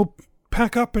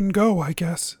pack up and go, I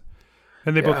guess.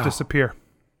 And they both disappear.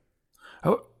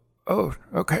 Oh,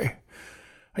 okay.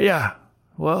 Yeah,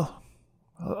 well,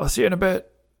 I'll see you in a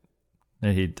bit.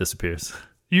 And he disappears.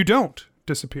 You don't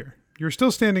disappear. You're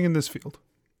still standing in this field.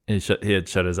 He had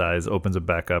shut his eyes, opens it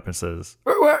back up, and says,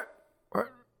 What?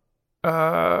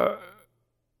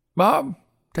 Mom?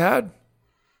 Dad?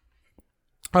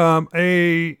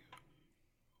 An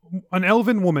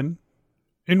elven woman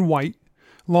in white,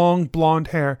 long blonde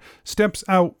hair, steps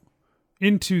out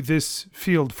into this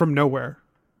field from nowhere.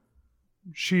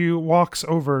 She walks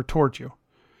over toward you.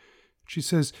 She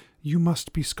says, "You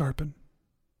must be Scarpin."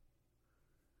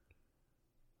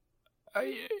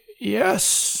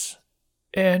 Yes.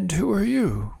 And who are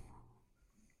you?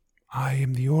 I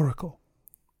am the Oracle.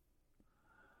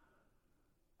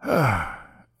 Did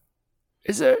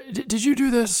you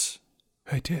do this?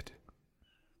 I did.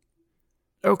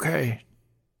 Okay.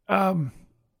 I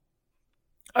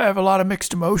have a lot of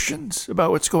mixed emotions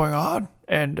about what's going on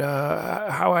and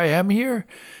how I am here,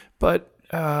 but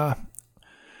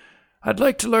I'd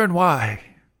like to learn why.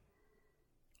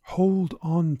 Hold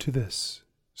on to this,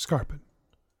 Scarpin.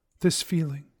 This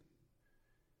feeling.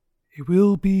 It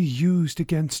will be used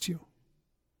against you.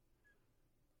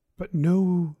 But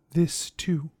know this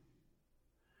too.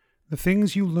 The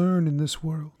things you learn in this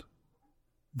world,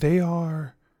 they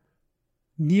are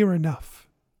near enough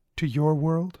to your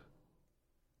world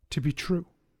to be true.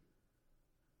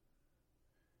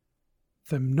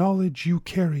 The knowledge you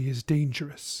carry is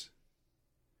dangerous.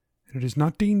 And it is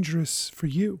not dangerous for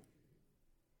you.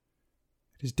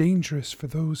 It is dangerous for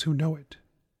those who know it.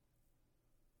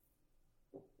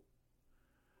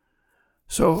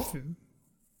 So,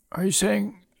 are you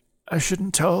saying I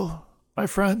shouldn't tell my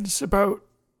friends about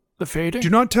the fading? Do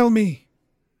not tell me.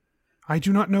 I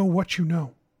do not know what you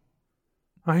know.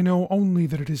 I know only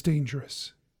that it is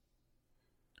dangerous.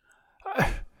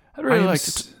 I'd really like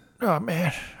to... Oh,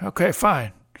 man. Okay,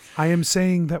 fine. I am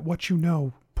saying that what you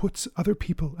know puts other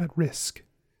people at risk.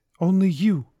 Only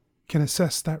you can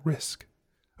assess that risk.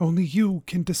 Only you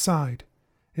can decide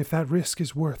if that risk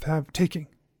is worth taking.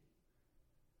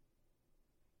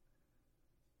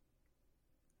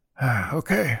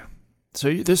 Okay.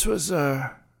 So this was,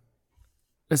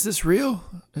 is this real?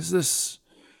 Is this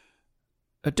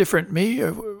a different me?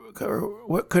 Or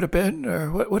what could have been?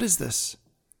 Or what is this?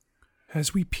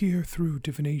 As we peer through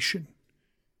divination,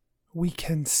 we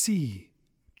can see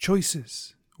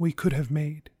choices we could have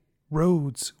made,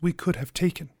 roads we could have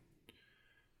taken.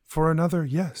 For another,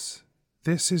 yes,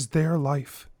 this is their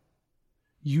life.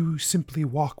 You simply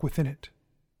walk within it.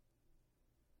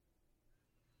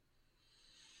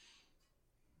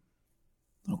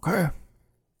 Okay.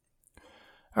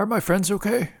 Are my friends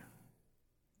okay?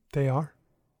 They are.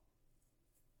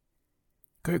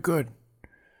 Okay, good.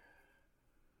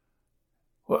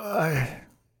 Well,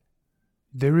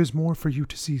 There is more for you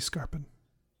to see, Scarpin.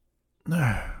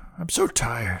 I'm so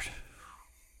tired.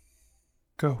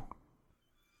 Go.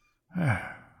 And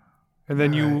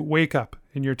then you wake up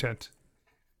in your tent.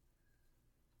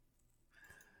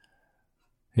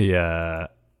 He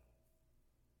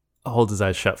holds his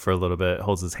eyes shut for a little bit,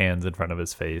 holds his hands in front of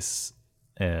his face,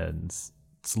 and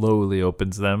slowly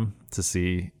opens them to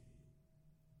see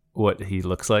what he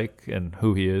looks like and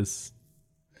who he is.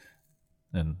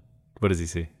 And what does he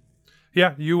see?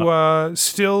 Yeah, you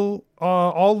still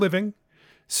all living,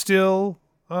 still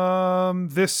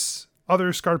this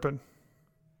other Scarpin.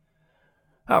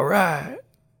 All right.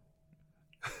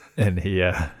 And he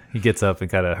gets up and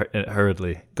kind of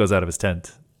hurriedly goes out of his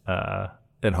tent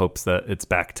in hopes that it's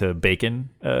back to bacon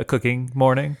cooking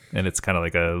morning, and it's kind of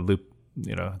like a loop,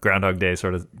 Groundhog Day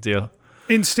sort of deal.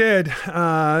 Instead,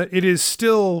 it is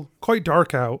still quite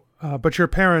dark out, but your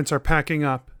parents are packing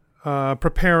up,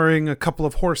 preparing a couple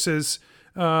of horses.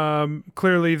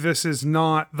 Clearly, this is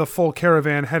not the full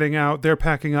caravan heading out. They're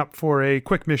packing up for a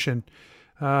quick mission.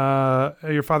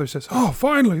 Your father says, "Oh,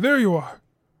 finally, there you are."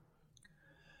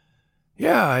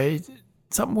 Yeah,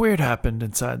 something weird happened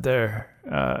inside there.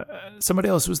 Somebody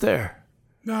else was there.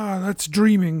 Ah, that's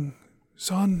dreaming,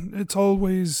 son.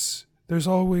 There's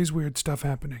always weird stuff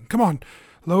happening. Come on,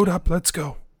 load up. Let's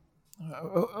go.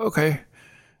 Okay.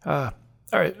 All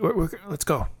right, let's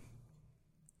go.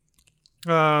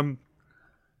 They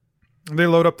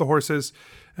load up the horses,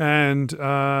 and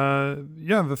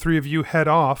the three of you head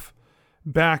off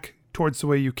back towards the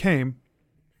way you came.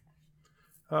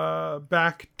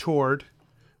 Back toward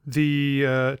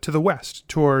to the west,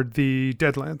 toward the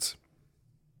Deadlands.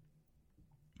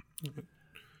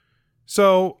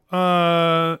 So,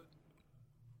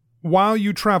 while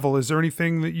you travel, is there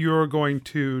anything that you're going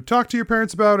to talk to your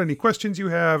parents about? Any questions you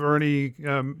have, or any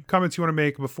comments you want to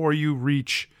make before you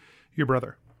reach your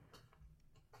brother?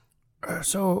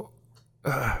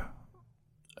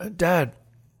 Dad,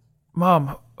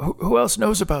 Mom, who else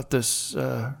knows about this?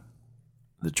 The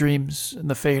dreams and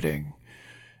the fading.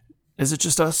 Is it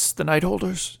just us, the Night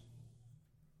Holders?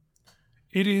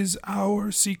 It is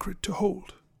our secret to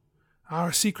hold,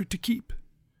 our secret to keep,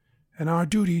 and our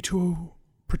duty to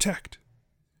protect.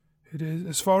 It is,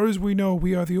 as far as we know,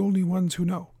 we are the only ones who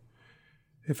know.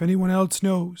 If anyone else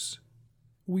knows,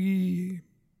 we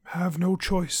have no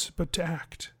choice but to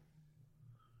act.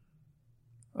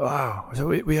 Wow, so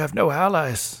we have no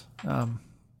allies.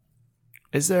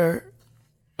 Is there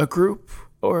a group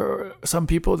or some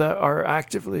people that are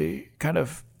actively kind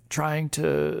of trying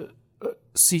to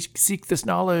seek this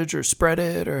knowledge or spread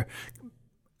it, or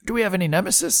do we have any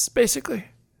nemesis, basically?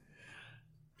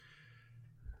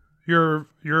 Your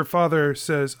father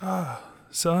says,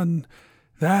 son,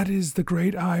 that is the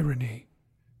great irony.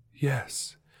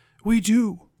 Yes, we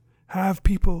do have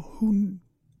people who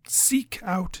seek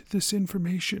out this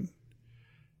information,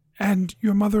 and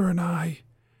your mother and I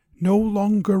no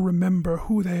longer remember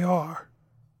who they are.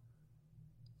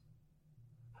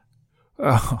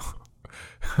 Oh,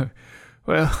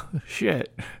 well,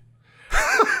 shit.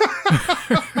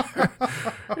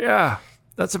 Yeah,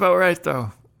 that's about right,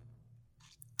 though.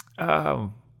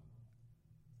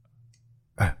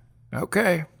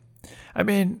 Okay. I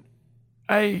mean,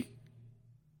 I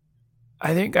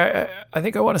think I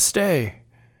want to stay,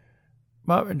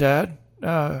 Mom and Dad.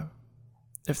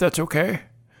 If that's okay.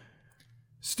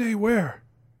 Stay where?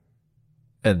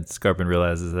 And Scarpin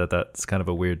realizes that that's kind of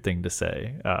a weird thing to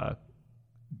say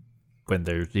when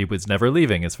he was never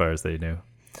leaving, as far as they knew.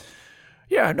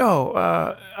 Yeah,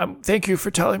 no. Thank you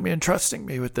for telling me and trusting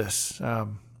me with this.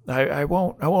 I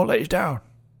won't let you down.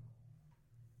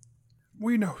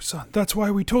 We know, son. That's why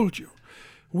we told you.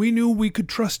 We knew we could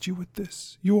trust you with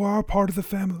this. You are part of the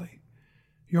family.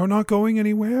 You're not going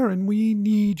anywhere, and we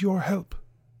need your help.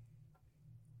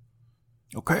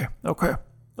 Okay.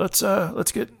 Let's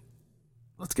get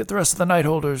the rest of the Night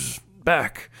Holders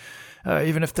back,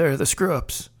 even if they're the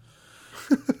screw-ups.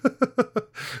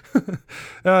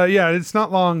 It's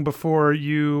not long before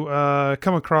you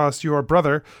come across your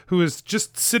brother, who is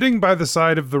just sitting by the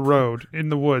side of the road in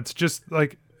the woods, just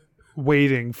like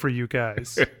waiting for you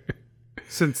guys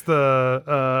since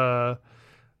the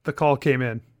call came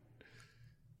in.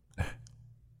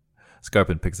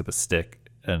 Scarpin picks up a stick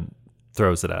and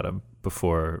throws it at him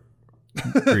before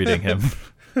greeting him.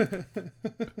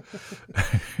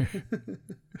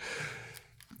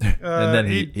 And then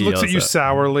he looks also at you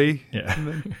sourly. Yeah. And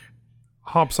then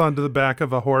hops onto the back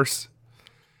of a horse.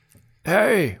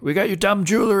 Hey, we got your dumb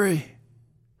jewelry.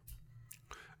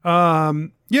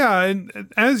 Yeah,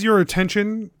 and as your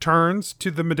attention turns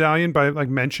to the medallion by like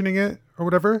mentioning it or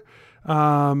whatever,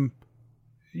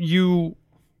 you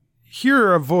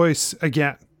hear a voice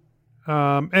again.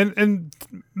 And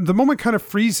the moment kind of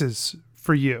freezes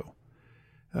for you.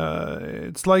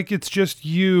 It's like it's just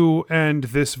you and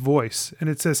this voice, and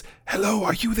it says, "Hello,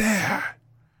 are you there?"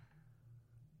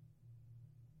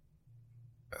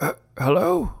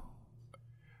 Hello?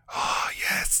 Ah,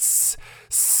 yes.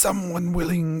 Someone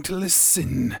willing to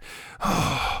listen.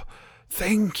 Oh,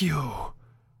 thank you.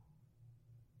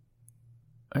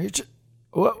 Are you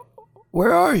what?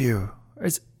 Where are you?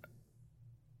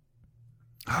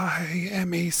 I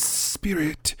am a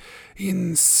spirit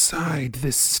inside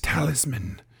this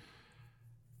talisman.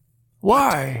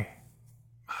 Why?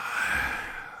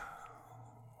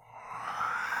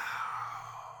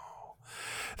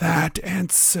 That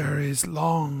answer is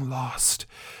long lost,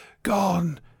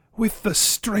 gone with the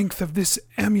strength of this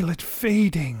amulet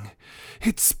fading.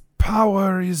 Its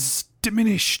power is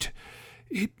diminished.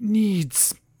 It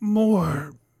needs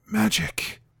more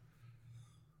magic.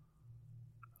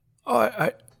 Oh,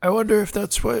 I wonder if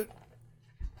that's what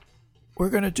we're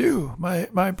gonna do.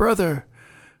 My brother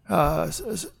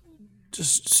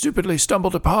just stupidly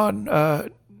stumbled upon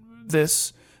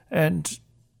this and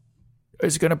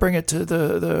is gonna bring it to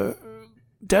the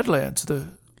Deadlands, the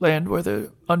land where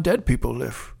the undead people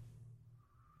live.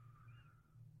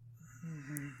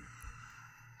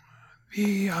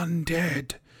 The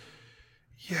undead.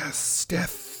 Yes,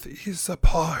 death is a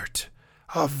part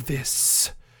of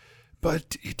this,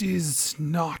 but it is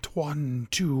not one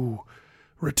to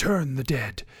return the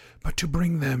dead, but to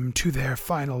bring them to their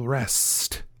final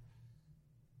rest.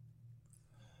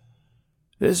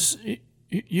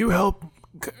 You help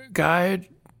guide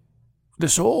the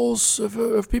souls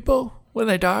of people when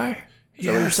they die? Is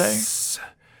that what you're saying? Yes,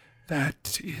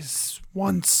 that is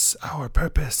once our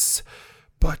purpose,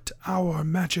 but our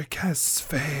magic has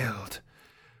failed.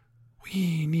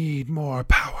 We need more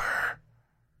power.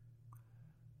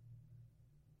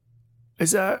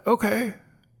 Is that okay?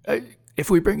 If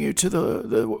we bring you to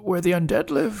the where the undead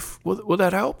live, will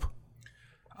that help?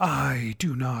 I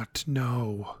do not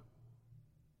know.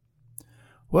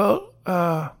 Well,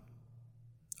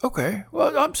 okay.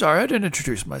 Well, I'm sorry, I didn't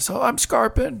introduce myself. I'm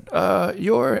Scarpin.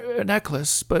 You're a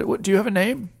necklace, but do you have a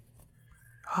name?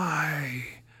 I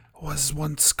was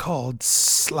once called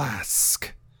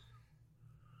Slask.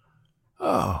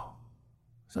 Oh,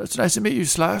 so it's nice to meet you,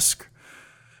 Slask.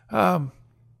 I'm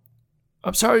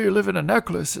sorry you live in a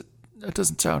necklace. That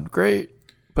doesn't sound great,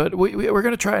 but we're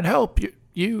gonna try and help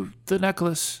you, the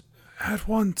necklace. At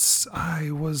once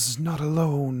I was not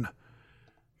alone,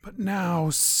 but now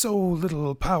so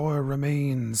little power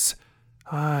remains.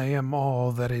 I am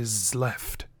all that is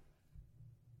left.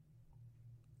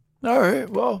 All right.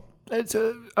 Well,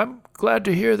 I'm glad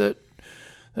to hear that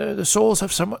the souls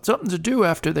have something to do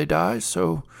after they die.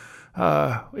 So,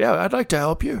 yeah, I'd like to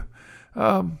help you.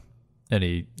 And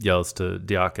he yells to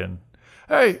Diakon.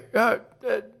 Hey,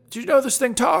 do you know this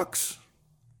thing talks?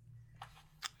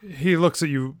 He looks at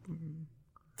you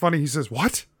funny. He says,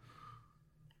 "What?"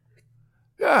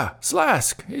 Yeah,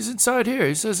 Slask. He's inside here.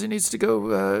 He says he needs to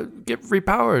go get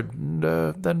repowered, and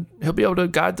then he'll be able to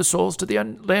guide the souls to the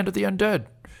land of the undead.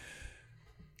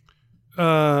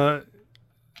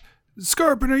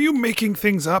 Scarpin, are you making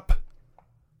things up?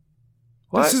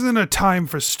 What? This isn't a time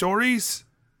for stories.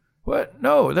 What?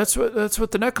 No, that's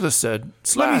what the necklace said.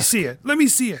 Slask. Let me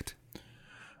see it.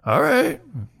 All right.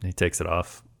 He takes it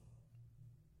off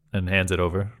and hands it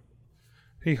over.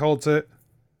 He holds it.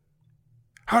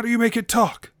 How do you make it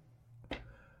talk?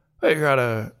 Hey, you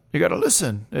gotta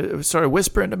listen. It started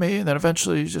whispering to me, and then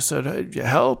eventually he just said, "Hey,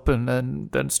 help," and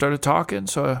then started talking.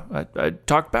 So I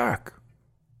talked back.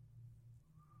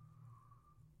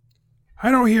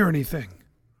 I don't hear anything.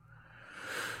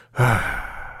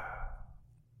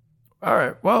 All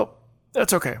right. Well,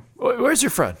 that's okay. Where's your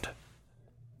friend?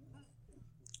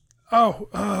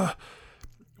 Oh,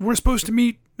 we're supposed to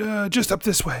meet just up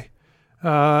this way.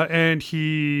 And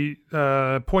he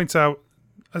points out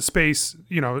a space,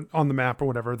 on the map or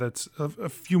whatever, that's a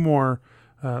few more,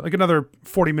 like another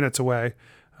 40 minutes away.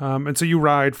 And so you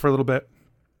ride for a little bit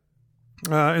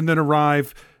and then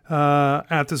arrive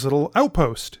at this little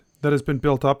outpost that has been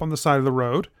built up on the side of the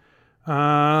road.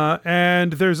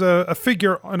 And there's a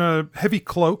figure in a heavy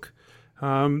cloak.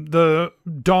 The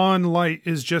dawn light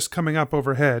is just coming up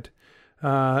overhead.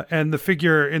 And the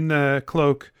figure in the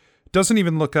cloak doesn't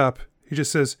even look up. He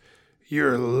just says,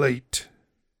 "You're late."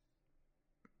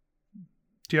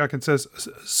 Diakon says,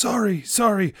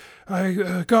 Sorry,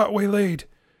 I got waylaid.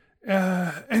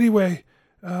 Anyway,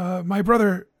 my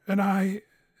brother and I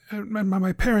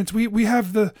my parents, we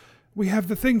have the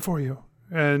thing for you.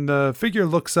 And the figure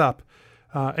looks up,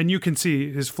 and you can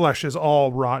see his flesh is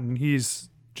all rotten. He's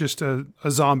just a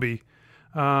zombie,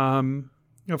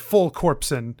 full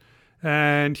corpse,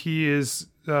 and he is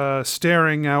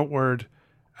staring outward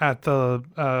at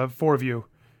the four of you.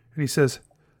 And he says,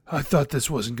 "I thought this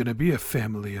wasn't going to be a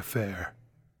family affair."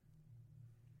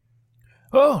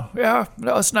 Oh, yeah,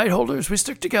 us night holders, we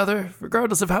stick together,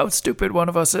 regardless of how stupid one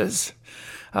of us is.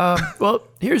 Well,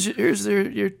 here's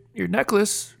your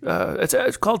necklace.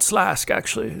 It's called Slask,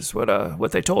 actually, is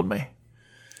what they told me.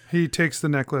 He takes the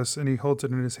necklace and he holds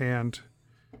it in his hand.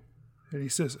 And he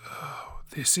says, "Oh,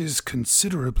 this is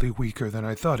considerably weaker than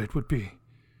I thought it would be."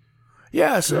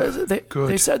 Yes, they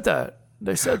Good. said that.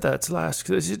 They said that, Slask.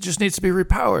 It just needs to be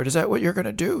repowered. Is that what you're going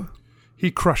to do? He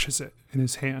crushes it in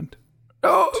his hand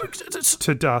Oh,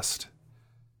 to dust.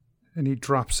 And he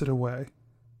drops it away.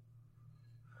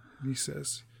 And he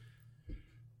says,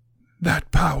 "That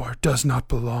power does not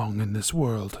belong in this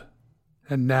world,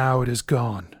 and now it is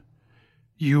gone.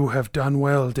 You have done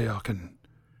well, Deokin,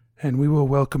 and we will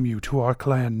welcome you to our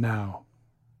clan now,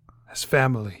 as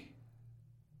family."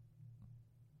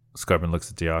 Scarpin looks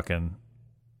at Deokin.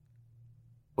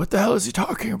 what the hell is he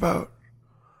talking about?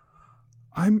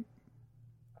 I'm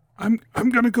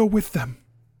gonna go with them.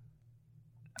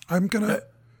 I'm gonna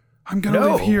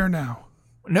No. live here now.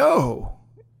 No,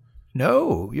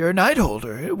 you're a night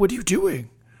holder. What are you doing?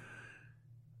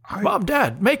 Mom,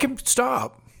 Dad, make him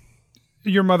stop.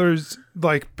 Your mother's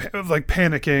like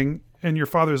panicking, and your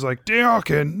father's like,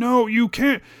 "Deokin, no, you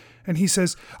can't." And he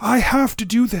says, "I have to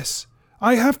do this.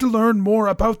 I have to learn more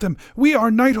about them. We are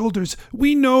night holders.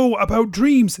 We know about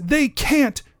dreams. They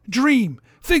can't dream.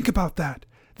 Think about that.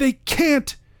 They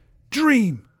can't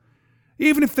dream.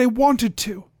 Even if they wanted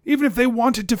to. Even if they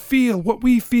wanted to feel what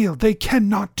we feel, they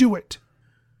cannot do it.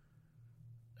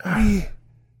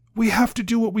 We have to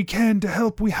do what we can to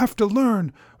help. We have to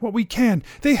learn what we can.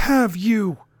 They have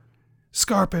you,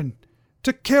 Scarpin,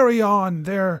 to carry on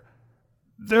their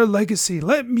legacy.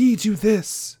 Let me do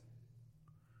this."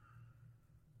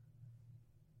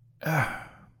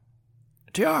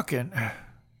 Deokin,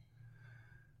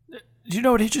 do you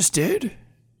know what he just did?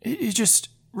 He just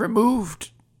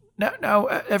removed. Now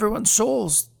everyone's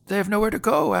souls, they have nowhere to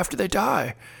go after they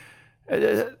die.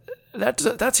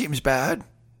 That seems bad.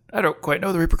 I don't quite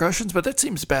know the repercussions, but that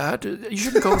seems bad. You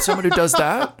shouldn't go with someone who does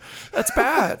that. That's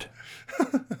bad.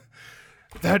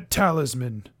 That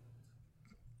talisman,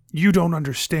 you don't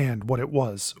understand what it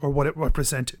was or what it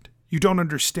represented. You don't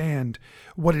understand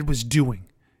what it was doing.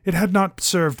 It had not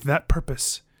served that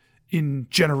purpose in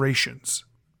generations.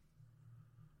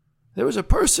 There was a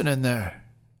person in there.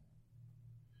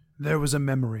 There was a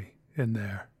memory in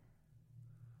there.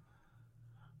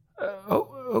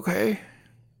 Okay.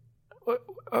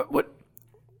 What?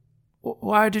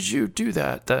 Why did you do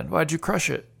that then? Why did you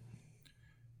crush it?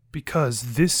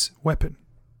 Because this weapon,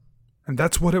 and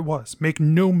that's what it was, make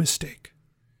no mistake,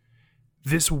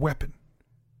 this weapon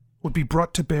would be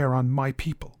brought to bear on my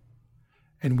people,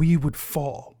 and we would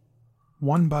fall,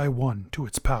 one by one, to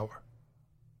its power.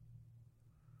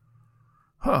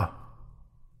 Huh.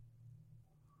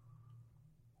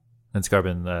 And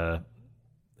Scarpin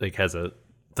has a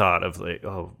thought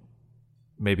of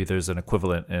maybe there's an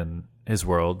equivalent in his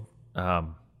world.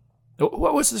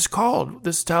 What was this called?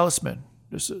 This talisman?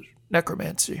 This is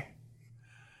necromancy.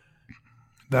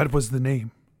 That was the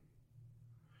name.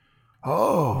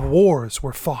 Oh. Wars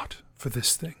were fought for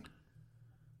this thing.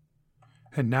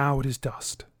 And now it is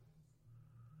dust.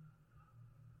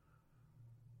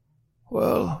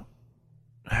 Well,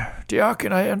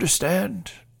 Deokin, I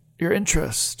understand your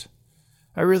interest.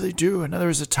 I really do. And there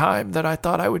was a time that I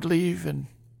thought I would leave and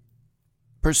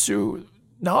pursue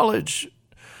knowledge.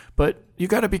 But you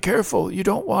got to be careful. You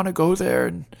don't want to go there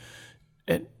and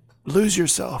lose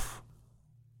yourself.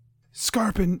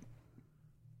 Scarpin,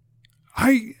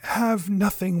 I have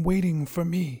nothing waiting for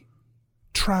me,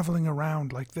 traveling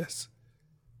around like this.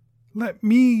 Let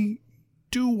me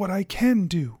do what I can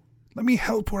do. Let me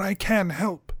help where I can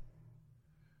help.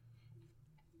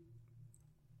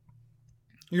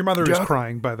 Your mother is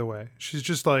crying, by the way. She's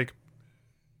just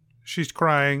she's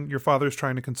crying. Your father's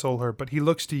trying to console her, but he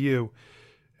looks to you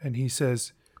and he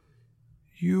says,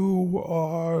 You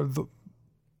are the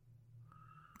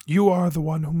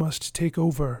one who must take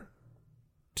over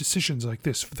decisions like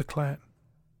this for the clan.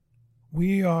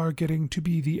 We are getting to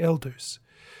be the elders,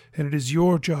 and it is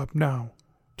your job now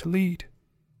to lead.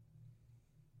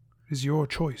 It is your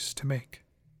choice to make.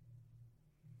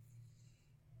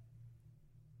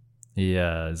 He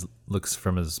looks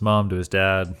from his mom to his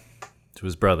dad to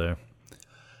his brother.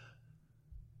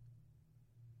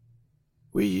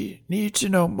 we need to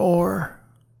know more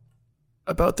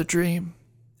about the dream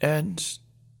and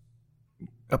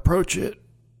approach it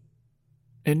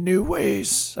in new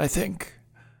ways, I think.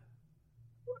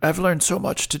 I've learned so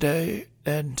much today,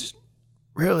 and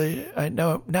really, I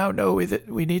now know that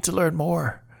we need to learn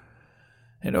more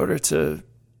in order to...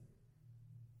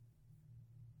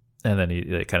 And then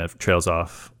he kind of trails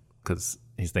off because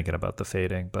he's thinking about the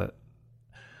fading, but...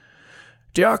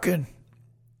 Diakin,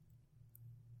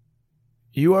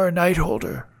 you are a night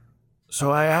holder,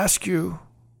 so I ask you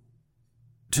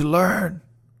to learn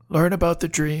about the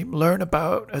dream, learn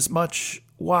about as much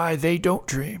why they don't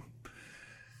dream,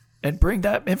 and bring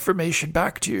that information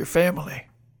back to your family.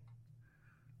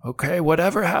 Okay,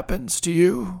 whatever happens to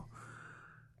you,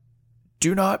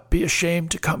 do not be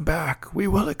ashamed to come back. We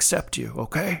will accept you,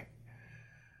 okay?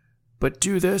 But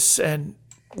do this and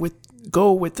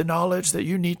go with the knowledge that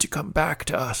you need to come back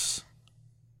to us.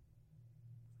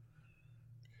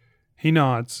 He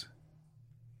nods,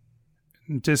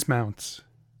 dismounts,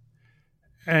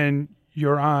 and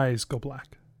your eyes go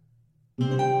black.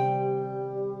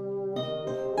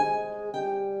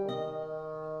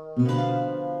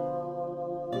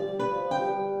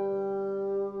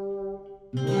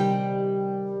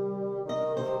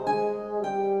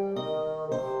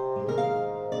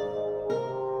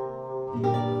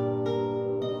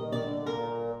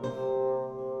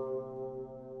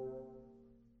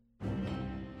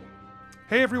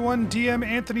 Hey everyone, DM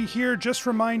Anthony here, just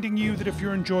reminding you that if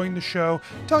you're enjoying the show,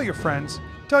 tell your friends,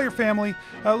 tell your family,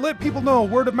 let people know,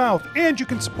 word of mouth, and you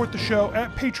can support the show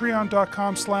at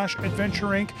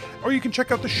patreon.com/adventureinc, or you can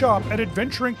check out the shop at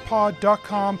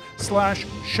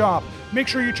adventureincpod.com/shop. Make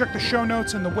sure you check the show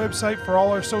notes and the website for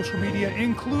all our social media,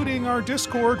 including our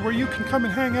Discord, where you can come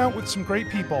and hang out with some great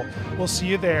people. We'll see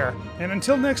you there. And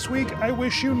until next week, I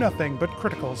wish you nothing but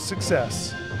critical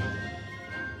success.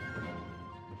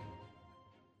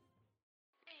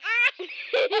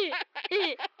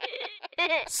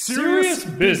 Serious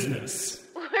business.